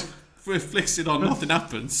 We're flicks it on, nothing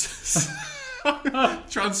happens.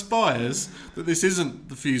 Transpires that this isn't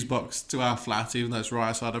the fuse box to our flat, even though it's right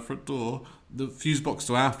outside our front door. The fuse box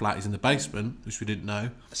to our flat is in the basement, which we didn't know.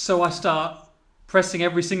 So I start pressing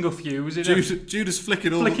every single fuse. Judas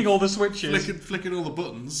flicking all the switches, flicking all the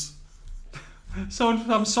buttons. So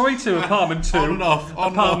I'm sorry to apartment 2, On and off, on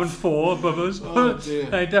and apartment off. 4 above us. Oh, dear.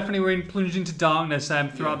 They definitely were plunged into darkness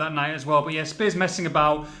throughout that night as well. But yeah, Spears messing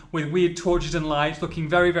about with weird torches and lights, looking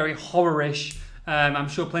very, very horror-ish. I'm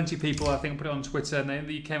sure plenty of people, I think, put it on Twitter and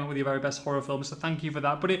they came up with your very best horror film. So thank you for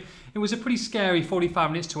that. But it was a pretty scary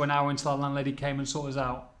 45 minutes to an hour until our landlady came and sorted us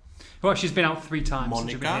out. Well, she's been out 3 times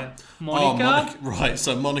since you've been here. Monica? Oh, Monica. Right,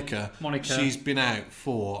 so Monica. She's been out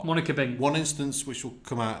for... Monica Bing. One instance, which will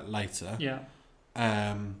come out later. Yeah.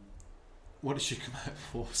 What did she come out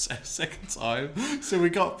for? Second time. So we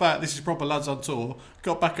got back, this is proper lads on tour,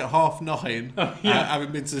 got back at 9:30,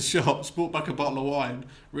 having been to the shops, bought back a bottle of wine,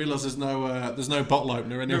 realised there's no bottle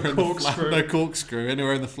opener anywhere in the flat, no corkscrew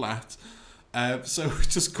anywhere in the flat. So we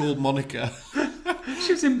just called Monica.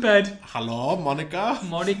 She was in bed. Hello, Monica.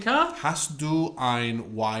 Monica? Hast du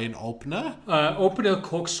ein Weinopener? Opener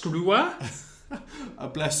corkscrewer.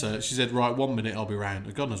 Bless her. She said, right, 1 minute, I'll be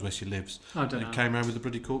round. God knows where she lives. I don't know. And came round with a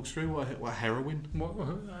bloody corkscrew. What heroin?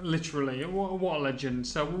 Literally. What a legend.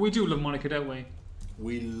 So we do love Monica, don't we?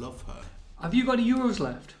 We love her. Have you got any euros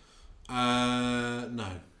left? No.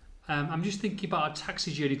 I'm just thinking about a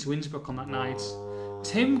taxi journey to Innsbruck on that night.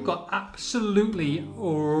 Tim got absolutely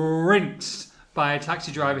rinsed by a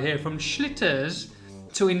taxi driver here from Schlitters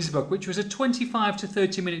to Innsbruck, which was a 25 to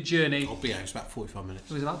 30 minute journey. I'll be out, it's about 45 minutes.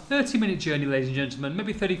 It was about a 30-minute journey, ladies and gentlemen,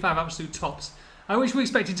 maybe 35 absolute tops, which we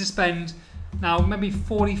expected to spend now maybe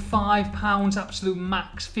 £45 absolute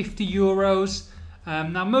max, €50.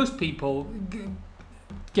 Now most people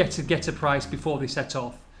get a price before they set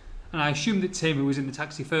off, and I assume that Tim, who was in the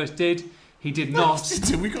taxi first, did. He did not.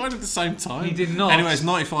 We got in at the same time. He did not. Anyway, it's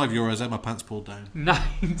 €95. I had my pants pulled down.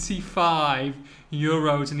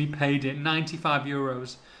 €95, and he paid it.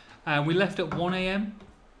 €95. We left at 1 a.m,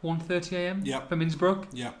 1:30 a.m. from Innsbruck.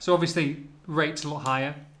 Yeah. So obviously rates a lot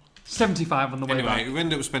higher. 75 on the way back. Anyway, we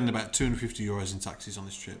ended up spending about €250 in taxis on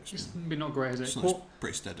this trip. It's been not great, is it? It's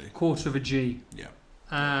pretty steady. Quarter of a G. Yeah.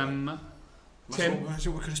 Tim,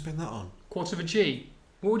 what could I spend that on? quarter of a G.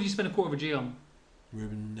 What would you spend a quarter of a G on?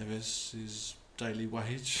 Ruben Neves' daily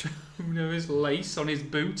wage. His lace on his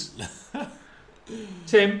boot.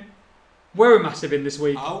 Tim, where are we massive in this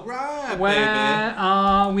week? All right, Where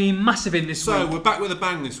are we massive in this week? So we're back with a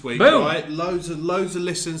bang this week. Boom. Right? Loads of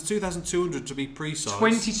listens, 2,200 to be precise.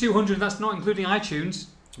 2,200. That's not including iTunes.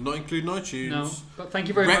 Not including iTunes. No, but thank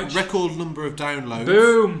you very much. Record number of downloads.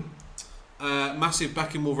 Boom. Massive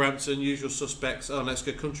back in Wolverhampton. Usual suspects. Oh, let's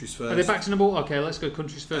go countries first. Are they back to number? Okay, let's go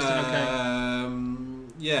countries first.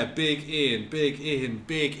 Yeah, big in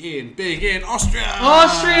Austria.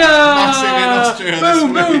 Massive in Austria.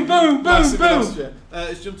 Boom. Austria.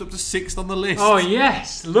 It's jumped up to 6th on the list. Oh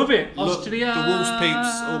yes, love it, Austria. The Wolves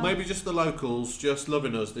peeps, or maybe just the locals, just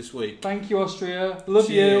loving us this week. Thank you, Austria. Love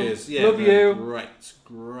Cheers. you. Love you.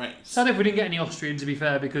 Great. Sad if we didn't get any Austrian, to be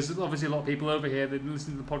fair, because obviously a lot of people over here that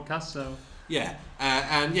listen to the podcast. So yeah,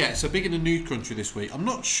 so big in a new country this week. I'm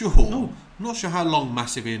not sure. No. I'm not sure how long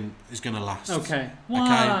Massive In is going to last. Okay.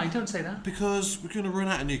 Why? Don't say that. Because we're going to run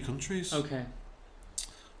out of new countries. Okay.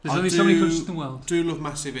 There's only so many countries in the world. Do love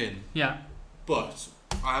Massive In. Yeah. But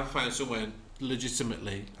I have found somewhere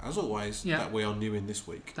legitimately, as always, that we are new in this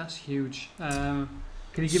week. That's huge. Can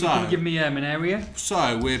you give me an area?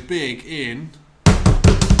 So we're big in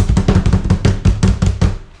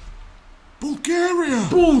Bulgaria.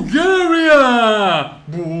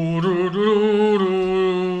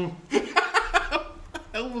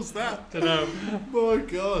 Hell was that? Don't know. My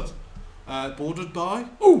God. Bordered by?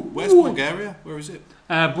 Where's Bulgaria? Where is it?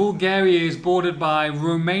 Bulgaria is bordered by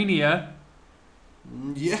Romania.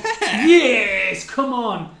 Yeah. Yes, come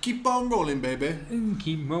on. Keep on rolling, baby.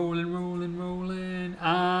 Keep rolling.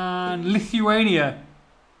 And Lithuania.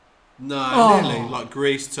 No, nearly. Like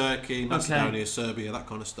Greece, Turkey, Macedonia, Serbia, that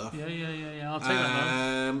kind of stuff. Yeah. I'll take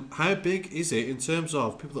that now. How big is it in terms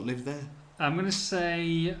of people that live there? I'm going to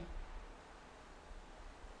say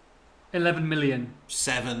 11 million.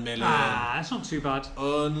 7 million. That's not too bad.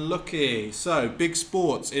 Unlucky. So, big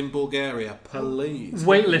sports in Bulgaria, please.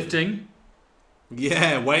 Weightlifting.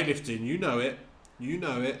 Yeah, weightlifting. You know it.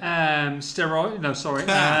 Steroid. No, sorry.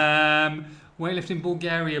 Weightlifting,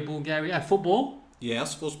 Bulgaria. Football.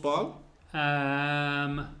 Yes, football.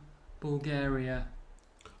 Bulgaria.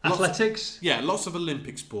 Athletics. Lots of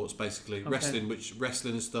Olympic sports basically. Okay.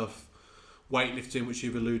 Wrestling and stuff. Weightlifting, which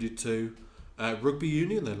you've alluded to. Rugby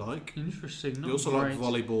union, they like. Interesting. They also like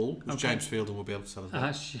volleyball, which James Fielden will be able to tell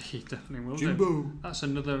us. He definitely will. Jimbo. That's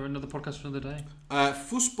another podcast for another day.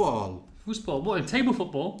 Football. What? In table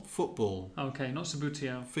football? Football. Okay, not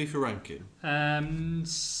Sabutio. FIFA ranking.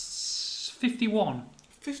 51.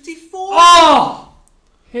 54. Oh!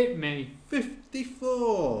 Hit me.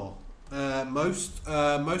 54.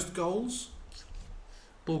 Most goals.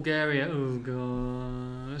 Bulgaria. Oh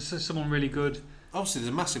god, this is someone really good. Obviously,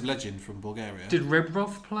 there's a massive legend from Bulgaria. Did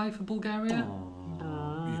Rebrov play for Bulgaria?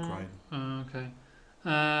 Ukraine. Oh, okay.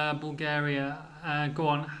 Bulgaria. Go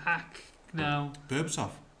on. Hack. No.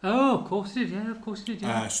 Berbatov. Oh, of course he did. Yeah, of course he did.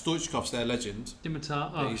 Yeah. Stoichkov's their legend.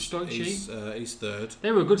 Dimitar. Oh, Stoichi. He's third.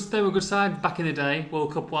 They were a good. They were a good side back in the day.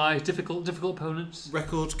 World Cup wise, difficult opponents.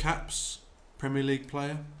 Record caps. Premier League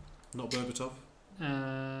player. Not Berbatov.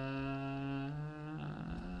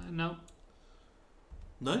 No.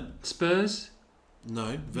 No. Spurs.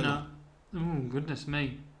 No. Villa. No. Oh goodness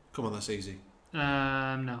me. Come on, that's easy.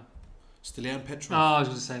 No. Stilian Petrov. Oh, I was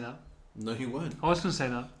going to say that. No, you weren't. I was going to say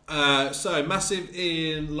that. So massive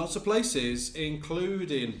in lots of places,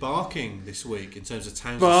 including Barking this week in terms of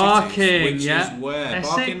towns Barking, and cities, which yeah. is where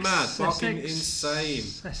Essex, Barking mad, Barking Essex, insane.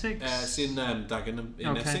 Essex. It's in Dagenham in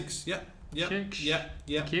Okay. Essex. Yep.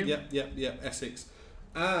 Cute. Essex,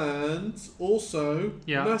 and also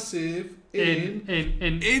massive in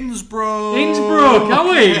Innsbruck. Innsbruck, Are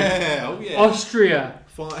we? Yeah, oh yeah. Austria.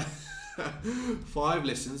 5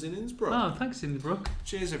 listens in Innsbruck. Oh, thanks, Innsbruck.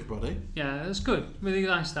 Cheers, everybody. Yeah, that's good. Really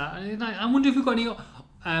nice that. And I wonder if we've got any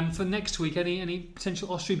for next week. Any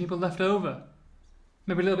potential Austrian people left over?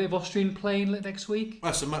 Maybe a little bit of Austrian playing next week.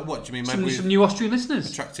 So what do you mean? Maybe some new Austrian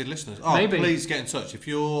listeners. Attracted listeners. Oh, maybe. Please get in touch if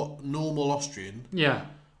you're normal Austrian. Yeah.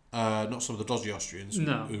 Not some of the dodgy Austrians who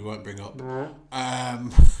we won't bring up.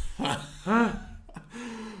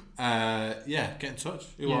 Yeah, get in touch.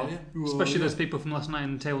 Who are you? Especially those people from last night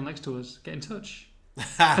on the table next to us. Get in touch.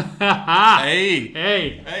 Hey.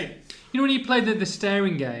 You know when you play the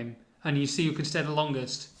staring game and you see who can stare the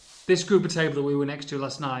longest? This group of table that we were next to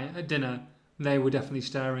last night at dinner, they were definitely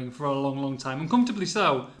staring for a long, long time. Uncomfortably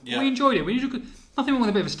so. Yeah. We enjoyed it. Nothing wrong with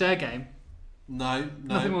a bit of a stare game. No.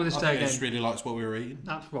 Nothing wrong with a stare game. I just really liked what we were eating.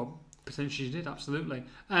 That's what potentially you did, absolutely.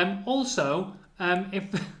 Also, if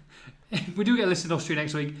we do get a list in Austria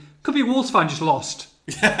next week, could be a Wolves fan just lost.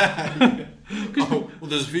 Well,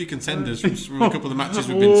 there's a few contenders from a couple of the matches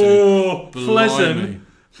we've been to.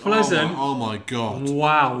 Pleasant. Oh my god.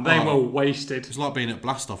 Wow, they were wasted. It's like being at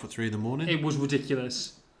Blastoff at 3 a.m. It was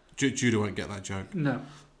ridiculous. Judah won't get that joke. No.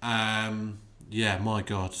 Yeah, my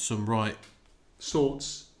god. Some right...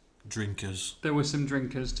 sorts. Drinkers. There were some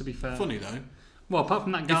drinkers, to be fair. Funny though. Well, apart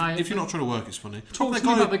from that guy... If you're not trying to work, it's funny. Talk to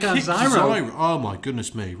me about the guy Zyro. Oh my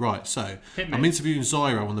goodness me. Right, so I'm interviewing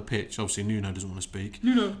Zyro on the pitch. Obviously, Nuno doesn't want to speak.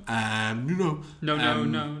 Nuno. No.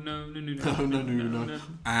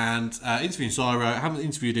 And interviewing Zyro. I haven't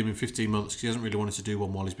interviewed him in 15 months because he hasn't really wanted to do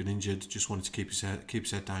one while he's been injured. Just wanted to keep his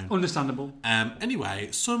head down. Understandable. Anyway,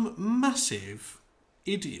 some massive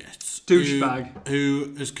idiot. Douchebag.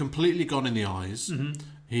 Who has completely gone in the eyes. Mm-hmm.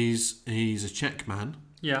 He's a Czech man.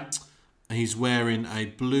 Yeah. He's wearing a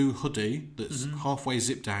blue hoodie that's halfway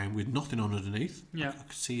zipped down with nothing on underneath. Yeah. I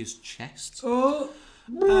can see his chest. Oh.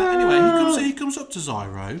 Anyway, he comes up to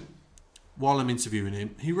Zyro while I'm interviewing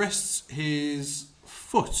him. He rests his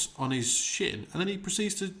foot on his shin, and then he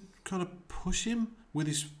proceeds to kind of push him with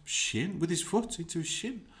his foot into his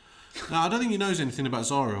shin. Now, I don't think he knows anything about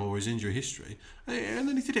Zyro or his injury history. And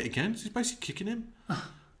then he did it again. So he's basically kicking him.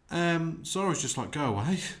 Zyro's just like, go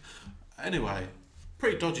away. Anyway...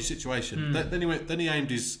 pretty dodgy situation. Then he aimed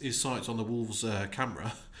his sights on the Wolves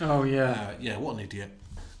camera. Oh yeah. Yeah, what an idiot.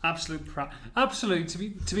 Absolute. To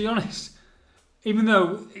be honest, even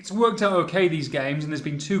though it's worked out okay these games, and there's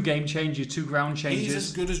been 2 game changes, 2 ground changes. He's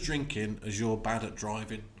as good at drinking as you're bad at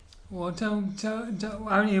driving. Well, don't. I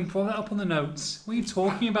don't even put that up on the notes. What are you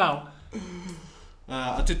talking about?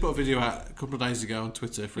 I did put a video out a couple of days ago on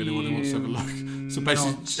Twitter for anyone who wants to have a look. So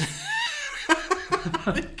basically.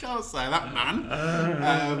 You can't say that,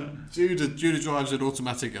 man. Judah drives an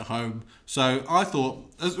automatic at home, so I thought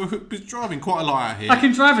we're driving quite a lot out here. I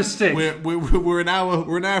can drive a stick. We're an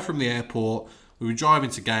hour from the airport. We were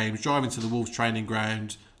driving to games, driving to the Wolves training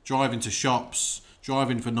ground, driving to shops,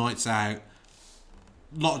 driving for nights out.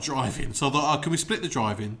 Lot of driving. So I thought, can we split the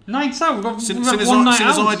driving? Nights out. We've got since one night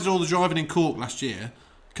out. I did all the driving in Cork last year.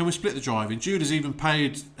 Can we split the driving? Judah's even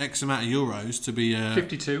paid X amount of euros to be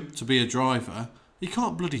 52 to be a driver. You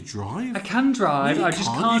can't bloody drive. I can drive. No, I just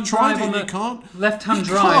can't drive on the left-hand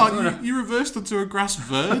drive. You reversed onto a grass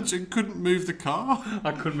verge and couldn't move the car.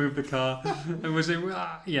 I couldn't move the car. It was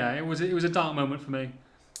a dark moment for me,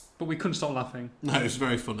 but we couldn't stop laughing. No, it was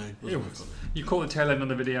very funny. You caught the tail end on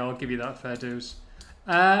the video. I'll give you that, fair dues.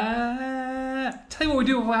 Tell you what we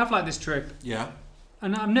do if we have like this trip. Yeah.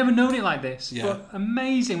 And I've never known it like this. Yeah. But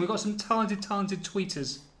amazing. We've got some talented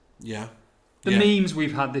tweeters. Yeah. The memes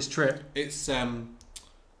we've had this trip. It's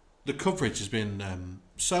the coverage has been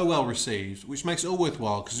so well received, which makes it all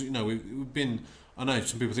worthwhile because we've been. I know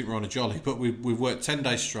some people think we're on a jolly, but we've worked 10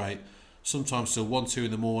 days straight, sometimes till 1-2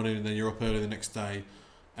 in the morning, and then you're up early the next day.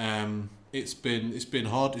 It's been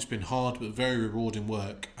hard. It's been hard, but very rewarding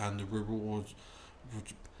work, and the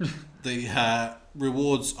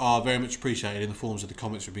rewards are very much appreciated in the forms of the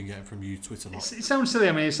comments we've been getting from you, Twitter. It sounds silly.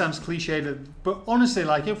 I mean, it sounds cliched, but honestly,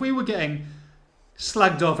 like if we were getting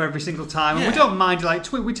slagged off every single time, and we don't mind,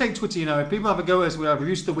 like we take Twitter. If people have a go at us, we have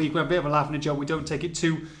reviews of the week, we have a bit of a laugh and a joke. We don't take it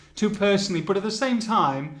too personally, but at the same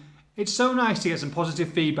time, it's so nice to get some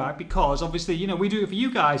positive feedback because obviously, we do it for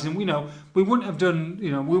you guys, and we wouldn't have done,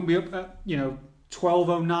 we wouldn't be up at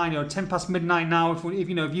 12:09 or 10 past midnight now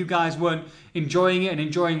if you guys weren't enjoying it and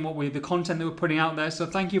enjoying the content that we're putting out there. So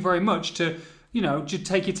thank you very much to just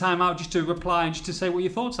take your time out just to reply and just to say what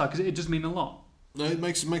your thoughts are, because it does mean a lot. No, it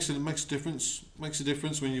makes a difference. Makes a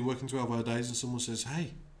difference when you're working 12-hour days and someone says,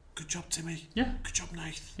 "Hey, good job, Timmy. Yeah, good job,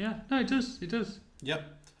 Nath." Yeah, no, it does. It does. Yep.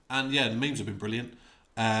 And the memes have been brilliant.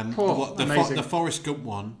 Amazing. The Forrest Gump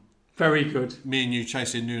one. Very good. Me and you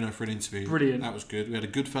chasing Nuno for an interview. Brilliant. That was good. We had a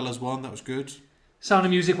Goodfellas one. That was good. Sound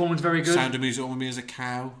of Music one was very good. Sound of Music one with me as a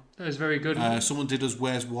cow. That was very good. Someone did us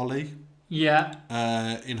Where's Wally? Yeah.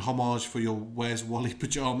 In homage for your Where's Wally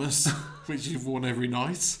pyjamas, which you've worn every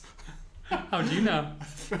night. How do you know?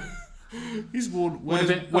 He's worn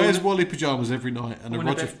Where's Wally pyjamas every night and a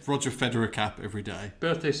Roger Federer cap every day.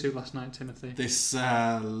 Birthday suit last night, Timothy. This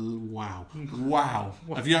wow.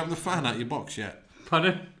 Have you opened the fan out of your box yet?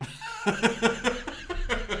 Pardon?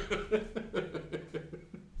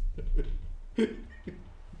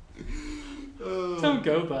 Don't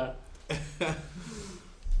go there.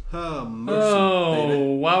 Oh,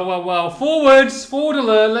 mercy, wow. Forward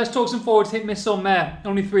alert. Let's talk some forwards. Hit, miss, or meh.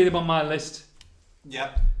 Only 3 of them on my list.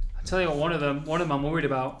 Yep. I tell you what, one of them I'm worried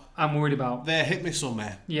about. They're hit, miss, or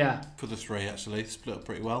meh. Yeah. For the 3, actually. Split up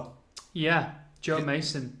pretty well. Yeah. Joe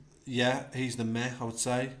Mason. Yeah, he's the meh, I would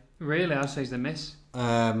say. Really? I'd say he's the miss.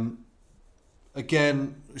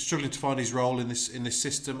 Again, struggling to find his role in this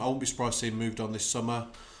system. I wouldn't be surprised to see him moved on this summer.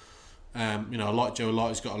 I like Joe a lot.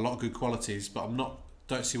 He's got a lot of good qualities, but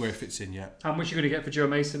don't see where he fits in yet. How much are you going to get for Joe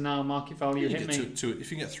Mason now? Market value, hit me. If you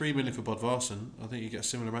can get 3 million for Bodvarsson, I think you get a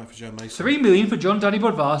similar amount for Joe Mason. 3 million for John Danny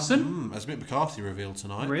Bodvarsson? As Mick McCarthy revealed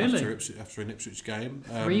tonight. Really? After an Ipswich game.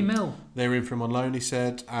 3 mil. They were in from on loan, he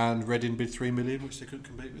said, and Reading bid 3 million, which they couldn't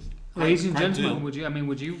compete with. Ladies and gentlemen, would you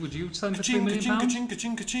sell him for £3 million?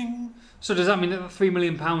 Ka-ching. So does that mean that £3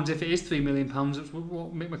 million, if it is £3 million,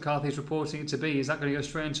 what Mick McCarthy is reporting it to be, is that going to go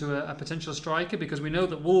straight into a potential striker? Because we know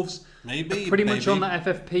that Wolves are pretty much on that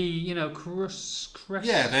FFP, crest.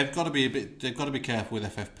 Yeah, they've got to be careful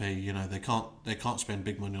with FFP. They can't spend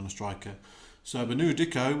big money on a striker. So Banu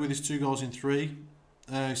Dicko with his 2 goals in 3,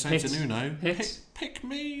 saying to Nuno, pick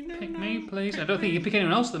me, Nuno. Pick me, please. I don't think you can pick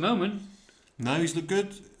anyone else at the moment. No, he's looked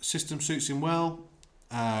good. System suits him well.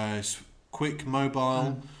 He's quick,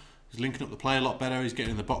 mobile. He's linking up the play a lot better. He's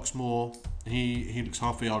getting in the box more. He looks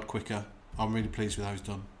half a yard quicker. I'm really pleased with how he's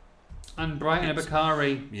done. And Brighton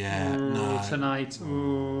Bakari. Yeah, tonight,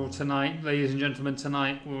 ladies and gentlemen,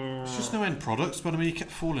 tonight. It's just no end product, but I mean, he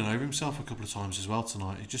kept falling over himself a couple of times as well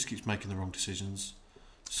tonight. He just keeps making the wrong decisions.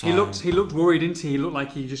 So, he looked worried, didn't he? He looked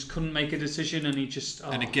like he just couldn't make a decision, and he just.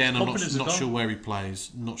 And again, I'm not sure where he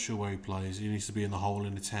plays. Not sure where he plays. He needs to be in the hole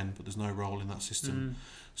in the 10, but there's no role in that system.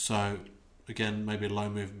 So again, maybe a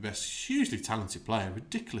loan move would be best. Hugely talented player,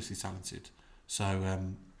 ridiculously talented. So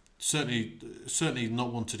certainly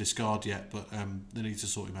not one to discard yet, but they need to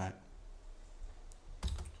sort him out.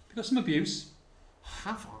 You got some abuse.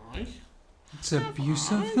 Have I? It's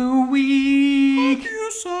abuse of the week.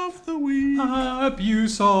 Abuse of the week.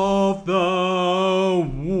 Abuse of the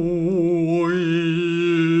week.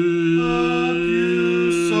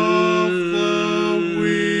 Abuse of the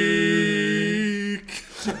week.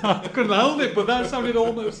 I couldn't help it, but that sounded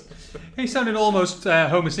almost. He sounded almost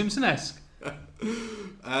Homer Simpson-esque.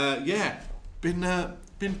 Yeah, been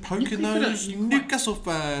poking those Newcastle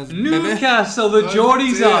fans. Newcastle, the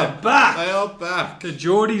Geordies are back. They are back. The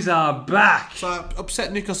Geordies are back. So I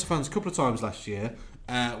upset Newcastle fans a couple of times last year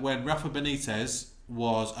when Rafa Benitez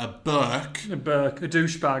was a Burke. A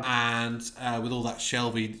douchebag. And with all that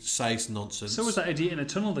Shelby Sace nonsense. So was that idiot in a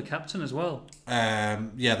tunnel, the captain as well.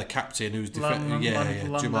 Yeah, the captain who's Jamal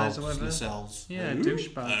Lascelles. Yeah,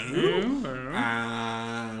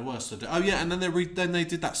 douchebag. What else did they do? Oh yeah, and then they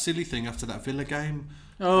did that silly thing after that Villa game.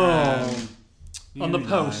 On the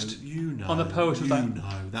post.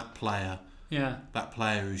 That player. Yeah. That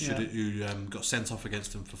player who got sent off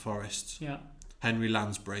against him for Forest. Yeah. Henry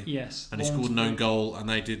Lansbury. Yes. And he scored an own goal, and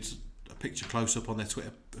they did a picture close up on their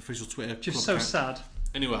official Twitter. Just so sad.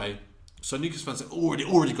 Anyway, so Newcastle fans have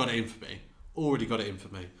already got it in for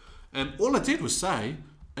me. All I did was say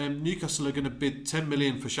Newcastle are going to bid 10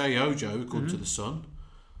 million for Shea Ojo, according to the Sun.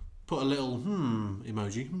 Put a little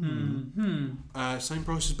emoji. Same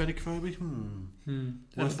price as Benny Kobe.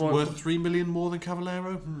 Worth 3 million more than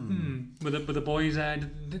Cavallero. Were the boys?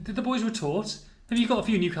 Did the boys retort? Have you got a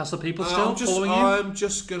few Newcastle people still following you? I'm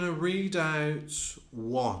just going to read out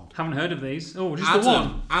one. Haven't heard of these. Oh, just the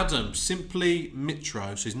one. Adam, simply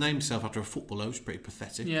Mitro. So he's named himself after a footballer, which is pretty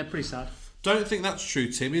pathetic. Yeah, pretty sad. Don't think that's true,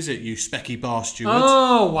 Tim, is it? You specky bar steward.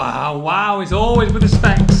 Oh wow! He's always with the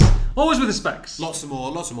specs. Always with the specs. Lots of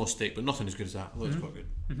more stick, but nothing as good as that. Although it's quite good.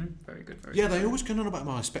 Very good. Yeah, they always go on about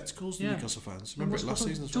my spectacles, the Newcastle fans. Remember it last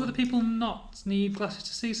season as well? Do other people not need glasses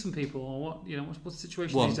to see some people, or what? You know, what's the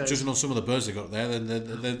situation these days? Well, judging on some of the birds they got there, then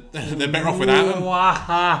they're better off without them.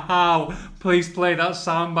 Wow! Please play that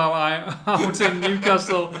soundbite out in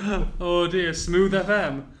Newcastle. Oh dear, Smooth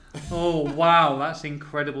FM. Oh wow, that's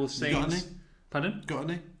incredible scenes. You got any? Pardon? Got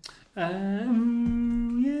any?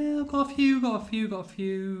 Yeah, I've got a few. Have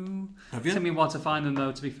you? Took me a while to find them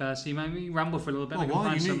though, to be fair, so you made me ramble for a little bit. Oh,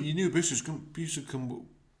 why? You knew abuse would come.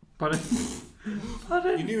 Pardon?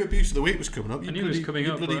 You knew abuse of the week was coming up. I knew it was coming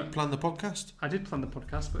up. You bloody planned the podcast. I did plan the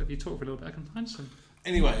podcast, but if you talk for a little bit, I can find some.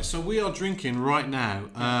 Anyway, so we are drinking right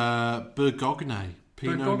now Bourgogne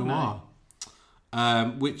Pinot Noir,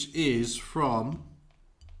 which is from...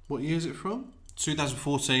 What year is it from?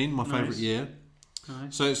 2014, my favourite year.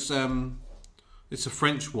 Nice. So it's a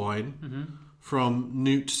French wine from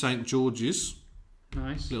Newt St George's.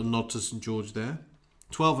 Nice. Little nod to St George there.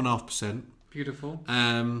 12.5%. Beautiful.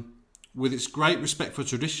 With its great respect for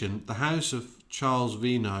tradition, the house of Charles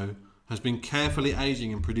Vino has been carefully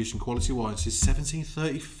aging and producing quality wine since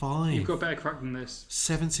 1735. You've got better crack than this.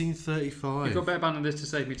 1735. You've got better band than this to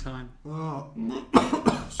save me time. Oh.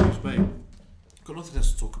 Excuse me. Got nothing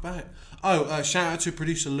else to talk about. Oh, shout out to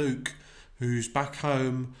producer Luke, who's back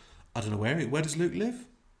home. I don't know where does Luke live?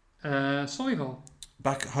 Solihull.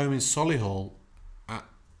 Back home in Solihull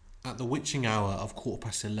at the witching hour of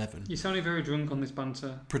 11:15. You're sounding very drunk on this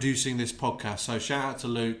banter. Producing this podcast. So shout out to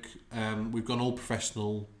Luke. We've gone all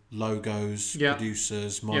professional logos,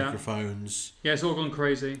 producers, microphones. Yeah, it's all gone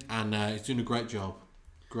crazy. And he's doing a great job.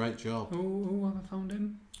 Great job. Oh, have I found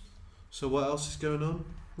him? So what else is going on?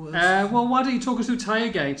 Well, why don't you talk us through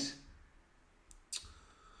Tiregate?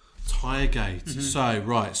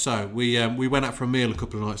 Tiregate. So we went out for a meal a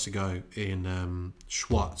couple of nights ago in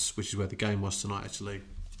Schwartz, which is where the game was tonight. Actually,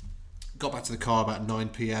 got back to the car about 9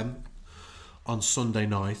 p.m. on Sunday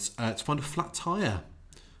night to find a flat tyre.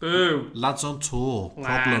 Boo! Lads on tour.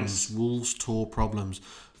 Problems. Wolves tour problems.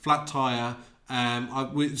 Flat tyre.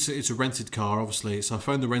 It's a rented car, obviously. So I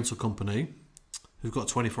phoned the rental company, who've got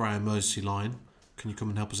a 24-hour emergency line. Can you come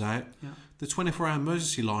and help us out? Yeah. The 24-hour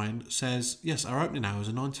emergency line says, yes, our opening hours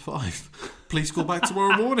are 9 to 5. Please call back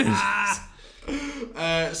tomorrow morning.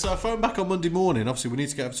 So I phoned back on Monday morning. Obviously, we need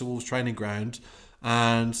to get over to Wolves training ground.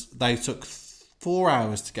 And they took 4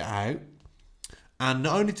 hours to get out. And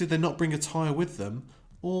not only did they not bring a tyre with them,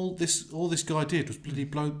 all this guy did was bloody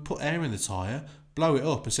put air in the tyre, blow it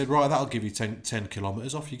up, and said, right, that'll give you 10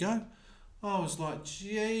 kilometres, off you go. I was like,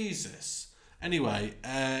 Jesus. Anyway,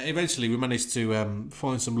 eventually we managed to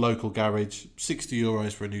find some local garage,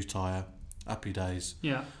 €60 for a new tyre. Happy days.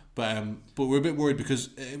 Yeah. But we're a bit worried because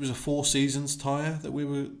it was a Four Seasons tyre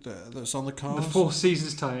that's on the cars. The Four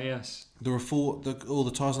Seasons tyre, yes. There were all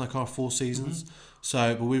the tyres on the car are Four Seasons.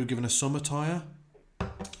 So, but we were given a summer tyre.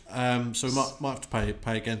 So we might have to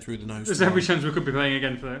pay again through the nose. There's every chance we could be paying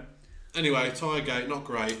again for that. Anyway, Tiregate, not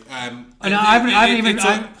great.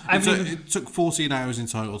 It took 14 hours in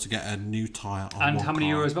total to get a new tyre on and one how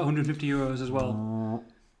many car. euros? About €150 as well.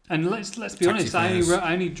 And let's be honest, I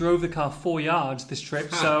only drove the car 4 yards this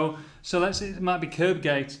trip, so it might be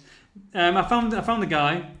Curbgate. I found the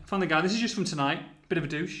guy. This is just from tonight. Bit of a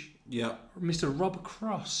douche. Yeah. Mr. Rob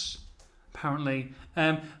Cross, apparently.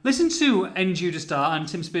 Listen to NG to Star and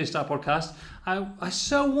Tim Spears Star podcast. I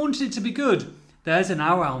so wanted it to be good. There's an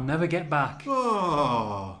hour I'll never get back.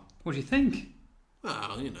 Oh. What do you think?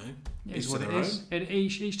 Well, you know. It is what it is.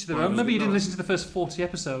 Each to their own. Maybe you didn't listen to the first 40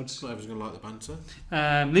 episodes. Not everyone's going to like the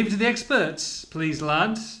banter. Leave it to the experts, please,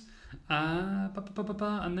 lads.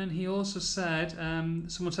 And then he also said,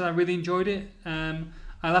 someone said, I really enjoyed it. I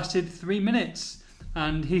lasted 3 minutes.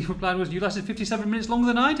 And he replied, you lasted 57 minutes longer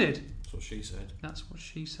than I did. That's what she said. That's what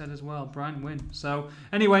she said as well. Brian Wynn. So,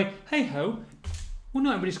 anyway, hey-ho. Well,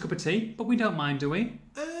 not everybody's cup of tea, but we don't mind, do we?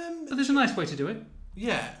 But there's a nice way to do it.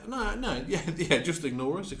 Yeah, no, yeah. Just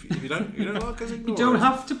ignore us if you don't like us. Ignore you don't us.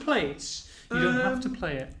 have to play it. You don't have to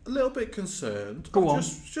play it. A little bit concerned. Go on.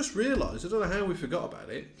 Just realised, I don't know how we forgot about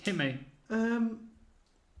it. Hit me.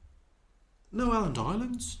 No Alan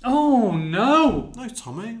Dylands. Oh, no. No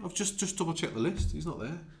Tommy. I've just double checked the list. He's not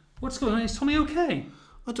there. What's going on? Is Tommy okay?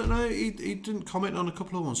 I don't know. He didn't comment on a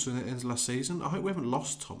couple of ones in the last season. I hope we haven't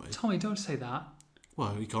lost Tommy. Tommy, don't say that.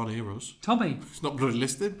 Well, he can't hear us. Tommy. He's not bloody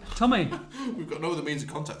listed. Tommy. We've got no other means of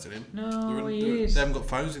contacting him. No, he is. They haven't got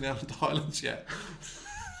phones in the Island Islands yet.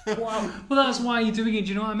 Wow. Well, that's why you're doing it. Do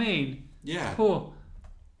you know what I mean? Yeah. Poor.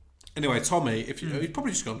 Anyway, Tommy, if he's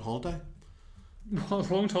probably just gone on holiday. What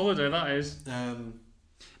a long holiday that is.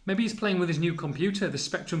 Maybe he's playing with his new computer, the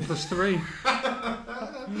Spectrum Plus 3.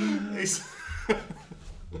 He's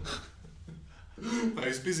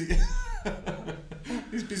busy.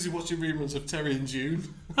 He's busy watching reruns of Terry and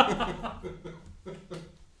June.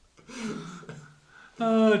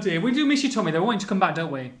 Oh dear, we do miss you, Tommy. Though, we want you to come back,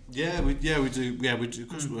 don't we? Yeah, we do. Yeah, we do.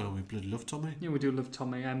 Because we bloody love Tommy. Yeah, we do love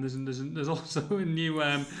Tommy. There's also a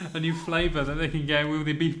new flavour that they can get with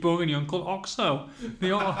the beef bourguignon called Oxo.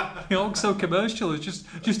 The Oxo commercial is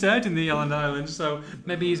just aired in the Islands, so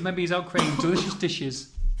maybe he's out creating delicious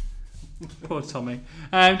dishes. Poor Tommy.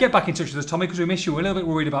 Get back in touch with us, Tommy, because we miss you. We're a little bit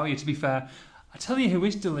worried about you, to be fair. I tell you who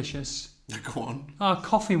is delicious. Go on. Our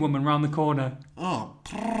coffee woman round the corner. Oh,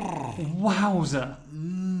 Wowzer.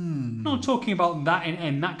 Not talking about that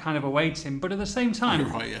in that kind of a way, Tim, but at the same time,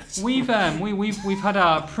 right, yes. we've had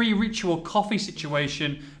our pre-ritual coffee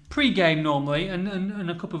situation, pre-game normally, and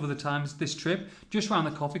a couple of other times this trip, just round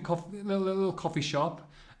the little coffee shop,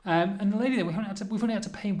 and the lady there we've only had to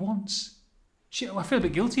pay once. I feel a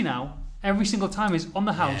bit guilty now. Every single time is on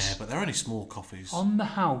the house. Yeah, but they're only small coffees. On the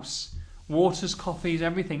house. Waters, coffees,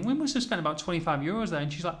 everything. We must have spent about €25 there,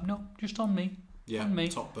 and she's like, no, just on me. Yeah, on me.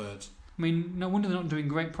 top bird. I mean, no wonder they're not doing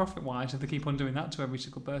great profit-wise if they keep on doing that to every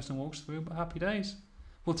single person who walks through, but happy days.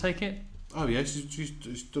 We'll take it. Oh, yeah,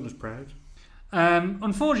 she's done us proud.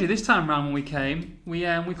 Unfortunately, this time round when we came, we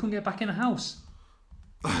couldn't get back in the house.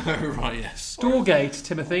 Right, yes. Doorgate,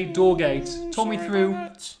 Timothy, Doorgate. Talk me through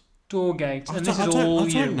Doorgate. And this is all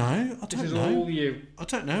you. I don't know. This is all you. I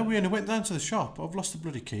don't know. We only went down to the shop. I've lost the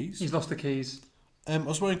bloody keys. He's lost the keys. I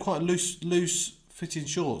was wearing quite loose fitting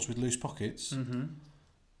shorts with loose pockets. Mm-hmm.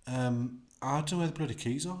 I don't know where the bloody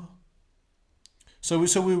keys are. So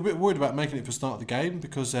we were a bit worried about making it for the start of the game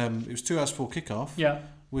because it was 2 hours before kick-off. Yeah.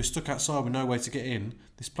 We were stuck outside with no way to get in.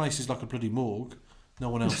 This place is like a bloody morgue. No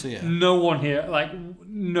one else here. No one here. Like,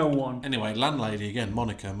 no one. Anyway, landlady again,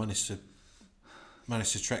 Monica, managed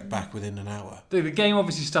to trek back within an hour. The game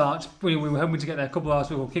obviously starts. We were hoping to get there a couple of hours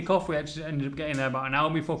before kick-off. We actually ended up getting there about an hour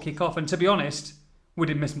before kick-off. And to be honest, we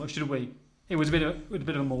didn't miss much, did we? It was a bit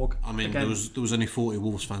of a morgue. I mean, again. there was only 40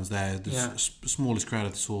 Wolves fans there. The smallest crowd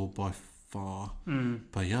of the tour by far.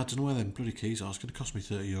 But yeah, I don't know where them bloody keys are. It's going to cost me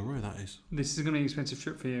 €30, that is. This is going to be an expensive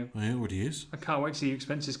trip for you. Oh, it already is. I can't wait to see your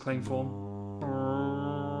expenses claim form.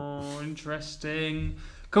 Oh, interesting.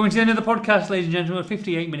 Coming to the end of the podcast, ladies and gentlemen,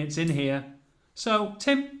 58 minutes in here. So,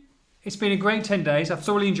 Tim, it's been a great 10 days. I've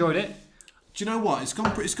thoroughly enjoyed it. Do you know what? It's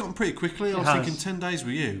gotten pretty quickly. I was has. thinking 10 days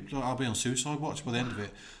with you. I'll be on suicide watch by the end of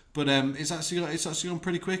it. But it's actually gone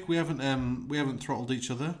pretty quick. We haven't throttled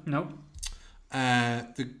each other. No.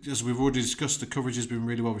 As we've already discussed, the coverage has been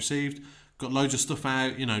really well received. Got loads of stuff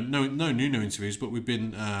out. You know, no new interviews, but we've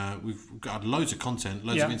got loads of content,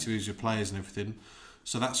 loads of interviews with players and everything.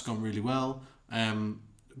 So that's gone really well.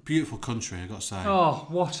 Beautiful country, I got to say. Oh,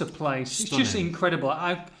 what a place! Stunning. It's just incredible.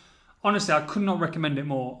 Honestly, I could not recommend it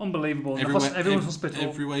more. Unbelievable. Everyone's hospitable.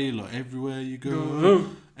 Everywhere you look, everywhere you go,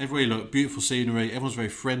 everywhere you look, beautiful scenery. Everyone's very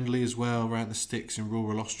friendly as well. Around the sticks in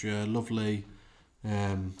rural Austria, lovely.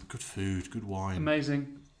 Good food, good wine.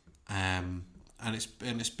 Amazing. And it's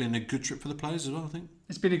been a good trip for the players as well, I think.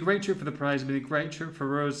 It's been a great trip for the players. It's been a great trip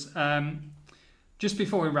for us. Just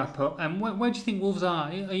before we wrap up, where do you think Wolves are?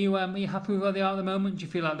 Are you happy with where they are at the moment? Do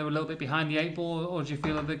you feel like they're a little bit behind the 8 ball, or do you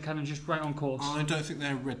feel like they're kind of just right on course? I don't think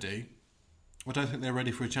they're ready. I don't think they're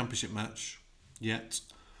ready for a championship match yet.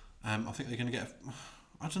 I think they're going to get.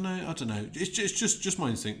 I don't know. It's just my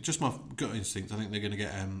instinct, just my gut instinct. I think they're going to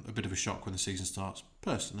get a bit of a shock when the season starts.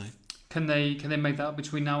 Personally, can they make that up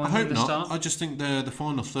between now and the start? I just think the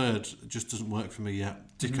final third just doesn't work for me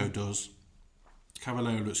yet. Dicko does.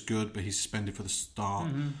 Cavallero looks good, but he's suspended for the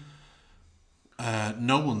start.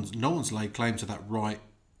 No one's laid claim to that right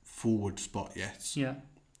forward spot yet. Yeah.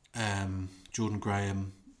 Jordan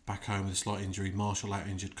Graham back home with a slight injury. Marshall out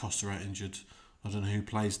injured. Costa out injured. I don't know who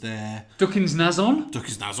plays there. Duckins Nazon.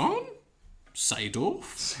 Seedorf.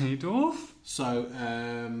 Seedorf. So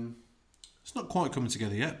It's not quite coming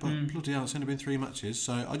together yet, but bloody hell, it's only been 3 matches.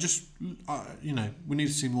 So we need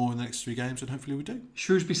to see more in the next 3 games, and hopefully we do.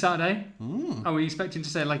 Shrewsbury Saturday. Are we expecting to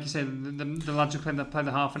say, like you said, the lads will play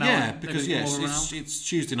the half an hour? Yeah, because it's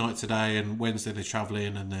Tuesday night today, and Wednesday they're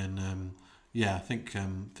travelling, and then I think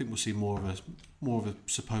we'll see more of a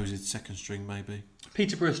supposed second string maybe.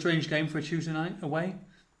 Peterborough, strange game for a Tuesday night away.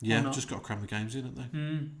 Yeah, just got to cram the games in, haven't they?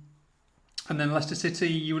 And then Leicester City,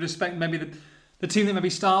 you would expect maybe the team that maybe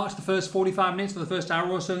starts the first 45 minutes or the first hour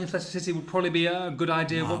or so against Leicester City would probably be a good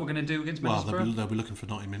idea of what we're going to do against Middlesbrough. Well, they'll be looking for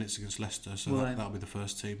 90 minutes against Leicester, so that'll be the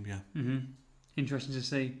first team, yeah. Mm-hmm. Interesting to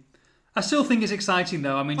see. I still think it's exciting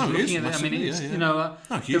though. I mean, looking at it, I mean, it's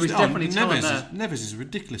there is definitely talent there. Neves is a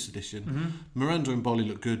ridiculous addition. Miranda and Bolly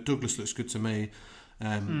look good. Douglas looks good to me.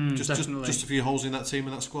 Just a few holes in that team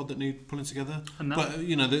and that squad that need pulling together. But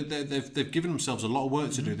they've given themselves a lot of work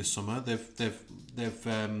to do this summer.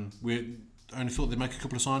 We only thought they'd make a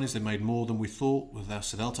couple of signings. They made more than we thought.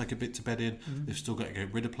 So they'll take a bit to bed in. They've still got to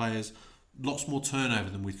get rid of players. Lots more turnover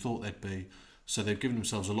than we thought they'd be. So they've given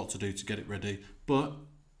themselves a lot to do to get it ready. But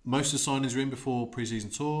most of the signings were in before pre-season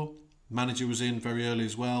tour. Manager was in very early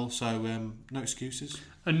as well. So no excuses.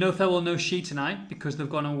 And no Thelwell, no She tonight because they've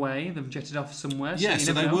gone away. They've jetted off somewhere. Yeah,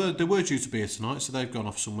 so they were due to be here tonight. So they've gone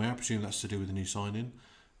off somewhere. I presume that's to do with the new signing.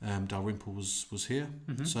 Dalrymple was here.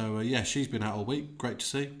 So she's been out all week. Great to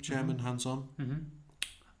see. Chairman, hands on.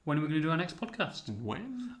 When are we going to do our next podcast?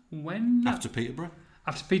 When? After Peterborough.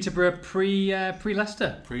 After Peterborough,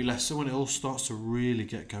 pre-Leicester. Pre-Leicester, when it all starts to really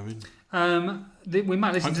get going. We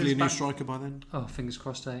might listen hopefully to a new striker by then. Oh, fingers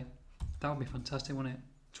crossed, eh? That would be fantastic, wouldn't it?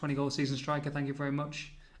 20-goal season striker, thank you very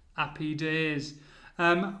much. Happy days.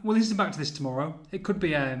 We'll listen back to this tomorrow. It could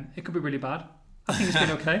be really bad. I think it's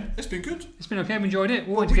been okay. It's been good. It's been okay. I've enjoyed it.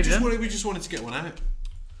 We just wanted to get one out.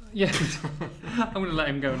 Yeah, I'm going to let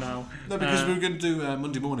him go now. No, because we were going to do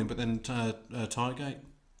Monday morning, but then Tiregate.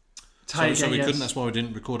 So we couldn't. That's why we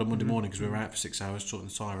didn't record on Monday morning because we were out for 6 hours sorting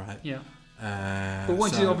the tyre out. Yeah. But we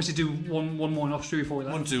wanted to obviously do one more in Austria before that.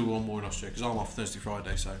 I want to do one more in Austria because I'm off Thursday,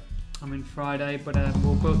 Friday. So I'm in Friday, but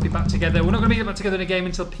we'll both be back together. We're not going to be back together in a game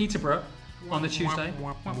until Peterborough on the Tuesday,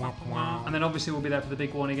 and then obviously we'll be there for the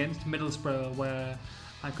big one against Middlesbrough, where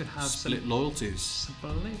I could have split loyalties.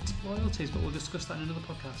 But we'll discuss that in another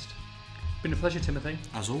podcast. Been a pleasure, Timothy.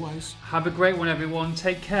 As always. Have a great one, everyone.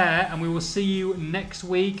 Take care, and we will see you next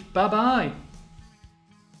week. Bye bye.